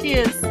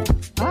 Cheers.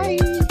 Bye.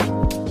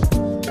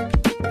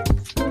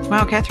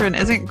 Wow, Catherine,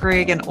 isn't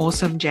Greg an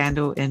awesome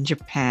jandal in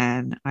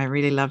Japan? I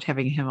really loved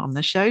having him on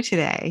the show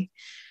today.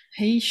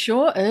 He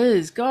sure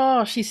is.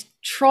 Gosh, he's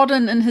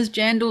trodden in his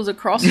jandals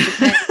across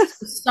Japan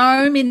for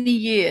so many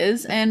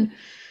years. And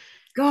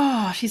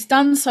gosh, he's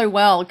done so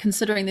well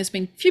considering there's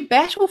been a few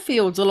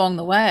battlefields along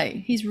the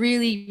way. He's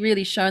really,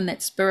 really shown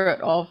that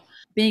spirit of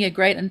being a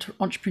great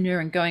entrepreneur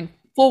and going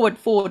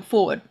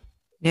forward.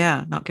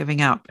 Yeah, not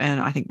giving up. And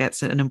I think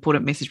that's an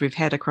important message we've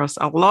had across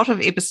a lot of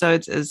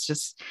episodes, is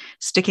just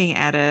sticking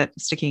at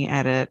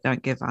it,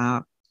 don't give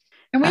up.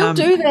 And we all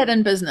do that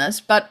in business,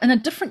 but in a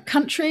different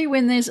country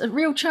when there's a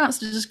real chance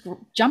to just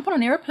jump on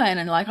an airplane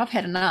and I've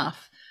had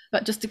enough,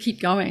 but just to keep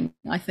going,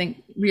 I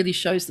think really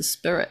shows the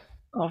spirit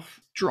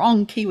of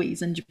strong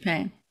Kiwis in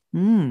Japan.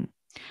 And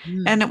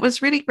it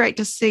was really great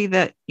to see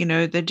that,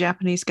 the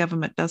Japanese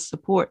government does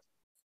support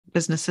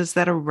businesses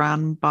that are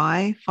run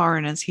by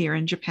foreigners here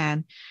in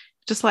Japan,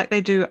 just like they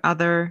do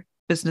other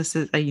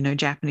businesses,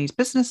 Japanese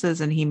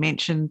businesses. And he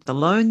mentioned the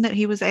loan that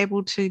he was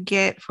able to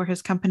get for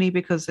his company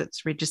because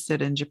it's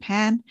registered in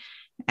Japan.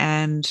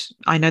 And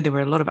I know there were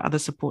a lot of other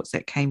supports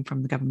that came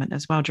from the government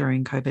as well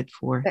during COVID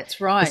for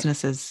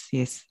businesses.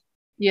 Yes.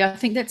 Yeah, I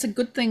think that's a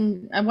good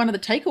thing. And one of the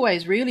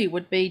takeaways really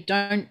would be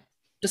don't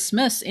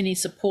dismiss any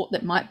support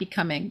that might be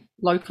coming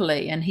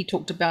locally. And he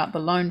talked about the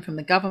loan from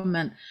the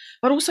government,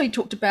 but also he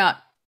talked about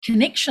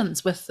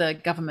connections with the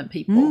government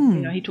people.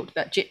 He talked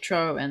about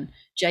JETRO and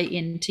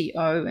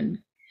JNTO and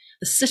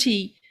the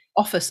city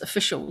office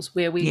officials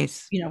where we're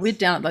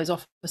down at those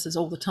offices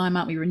all the time,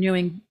 aren't we,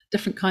 renewing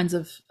different kinds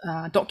of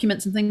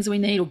documents and things that we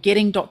need, or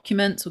getting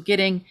documents or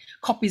getting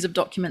copies of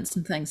documents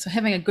and things. So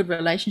having a good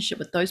relationship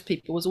with those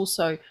people was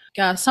also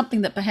something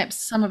that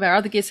perhaps some of our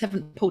other guests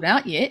haven't pulled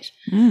out yet.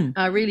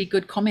 Really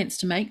good comments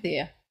to make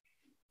there.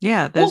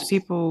 Yeah, those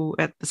people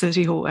at the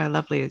City Hall are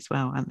lovely as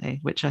well, aren't they?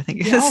 Which I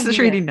think is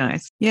really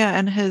nice. Yeah,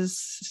 and his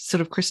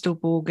sort of crystal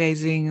ball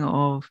gazing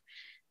of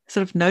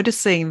sort of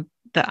noticing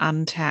the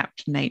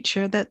untapped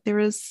nature that there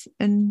is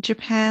in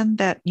Japan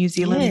that New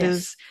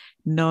Zealanders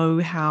know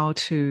how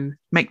to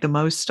make the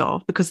most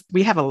of, because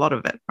we have a lot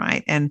of it,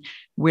 right? And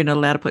we're not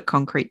allowed to put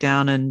concrete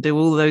down and do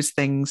all those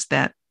things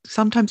that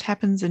sometimes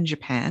happens in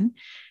Japan.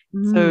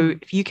 So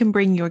if you can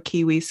bring your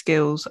Kiwi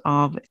skills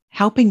of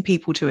helping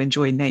people to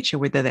enjoy nature,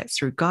 whether that's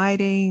through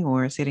guiding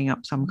or setting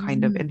up some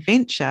kind of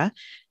adventure,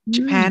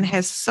 Japan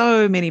has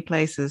so many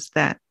places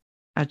that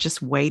are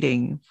just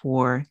waiting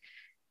for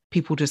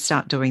people to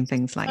start doing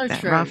things like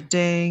that.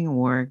 Rafting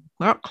or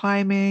rock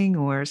climbing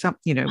or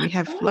something, we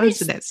have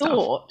loads of that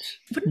stuff.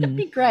 Wouldn't it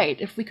be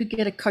great if we could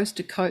get a coast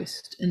to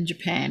coast in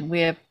Japan,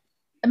 where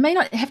it may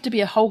not have to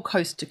be a whole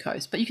coast to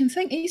coast, but you can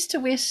think east to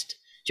west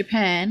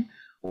Japan,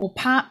 or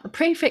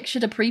prefecture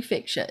to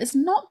prefecture. Is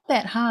not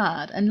that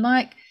hard. And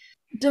like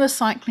do a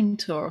cycling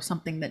tour or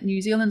something that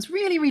New Zealand's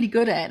really, really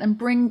good at and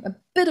bring a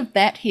bit of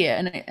that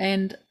here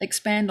and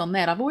expand on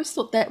that. I've always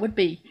thought that would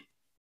be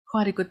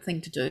quite a good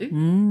thing to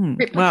do.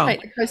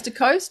 Replicate the coast to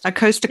coast. A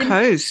coast to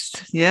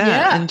coast.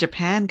 Yeah. In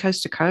Japan,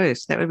 coast to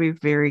coast. That would be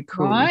very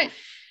cool. Right.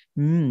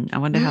 I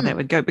wonder how that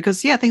would go,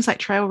 because things like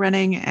trail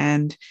running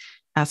and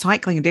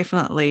cycling are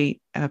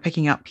definitely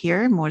picking up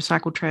here. More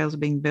cycle trails are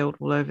being built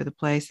all over the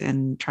place,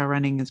 and trail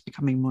running is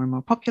becoming more and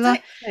more popular.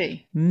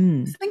 Exactly.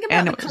 Think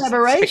about the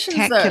collaborations,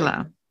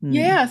 spectacular.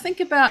 Yeah, think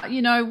about,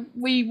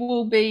 we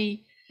will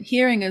be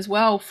hearing as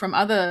well from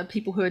other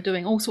people who are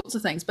doing all sorts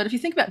of things. But if you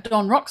think about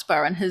Don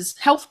Roxburgh and his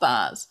health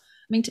bars,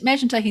 I mean,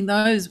 imagine taking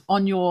those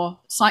on your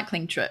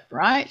cycling trip,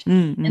 right?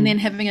 And then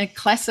having a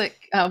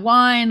classic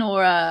wine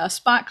or a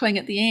sparkling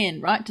at the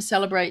end, right, to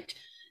celebrate,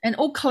 and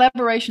all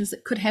collaborations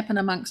that could happen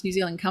amongst New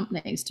Zealand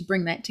companies to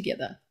bring that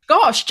together.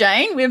 Gosh,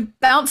 Jane, we're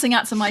bouncing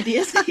out some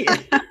ideas here.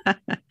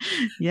 But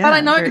I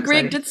know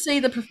Greg did see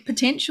the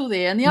potential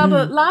there. And the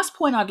other last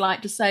point I'd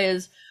like to say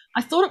is,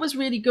 I thought it was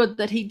really good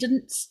that he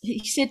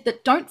said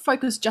that don't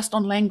focus just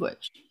on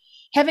language.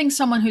 Having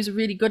someone who's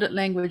really good at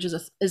language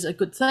is a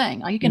good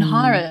thing. You can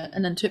hire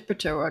an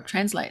interpreter or a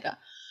translator,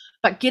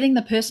 but getting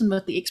the person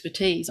with the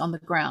expertise on the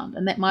ground,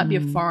 and that might be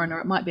a foreigner,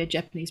 it might be a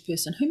Japanese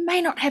person who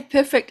may not have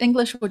perfect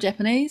English or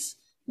Japanese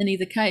in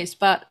either case,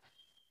 but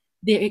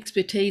their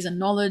expertise and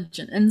knowledge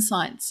and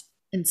insights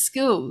and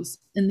skills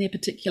in their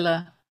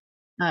particular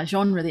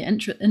genre, their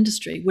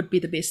industry, would be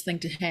the best thing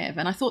to have.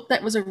 And I thought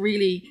that was a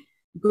really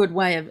good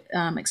way of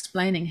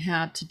explaining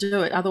how to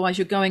do it. Otherwise,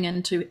 you're going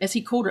into, as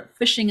he called it,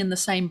 fishing in the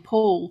same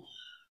pool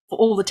for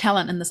all the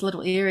talent in this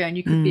little area, and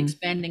you could be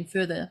expanding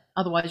further.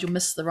 Otherwise, you'll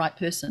miss the right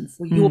person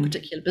for your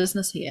particular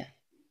business here.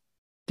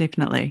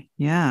 Definitely.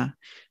 Yeah.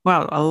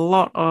 Well, a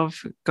lot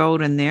of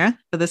gold in there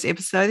for this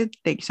episode.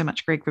 Thank you so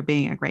much, Greg, for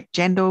being a great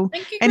Jandal.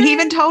 Thank you, and Greg. he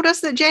even told us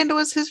that Jandal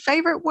is his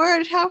favorite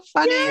word. How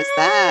funny is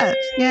that?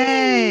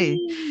 Yay.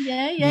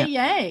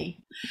 Yay.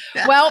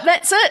 Well,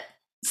 that's it.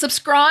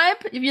 Subscribe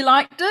if you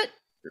liked it.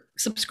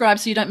 Subscribe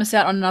so you don't miss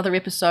out on another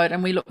episode,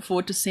 and we look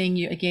forward to seeing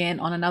you again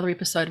on another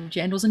episode of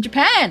Jandals in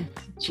Japan.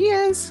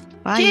 Cheers.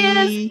 Bye.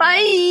 Cheers.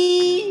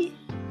 Bye.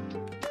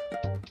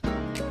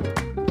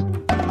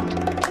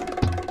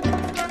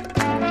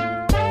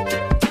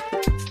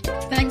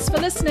 Thanks for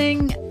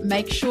listening.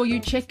 Make sure you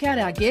check out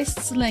our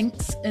guests'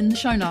 links in the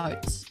show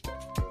notes.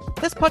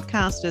 This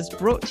podcast is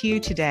brought to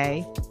you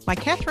today by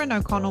Catherine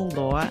O'Connell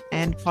Law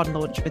and Pod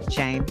Launch with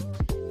Jane.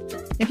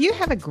 If you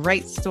have a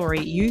great story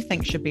you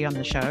think should be on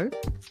the show,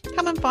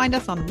 come and find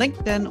us on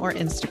LinkedIn or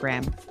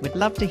Instagram. We'd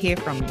love to hear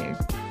from you.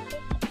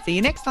 See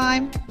you next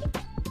time.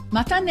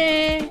 Mata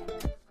ne!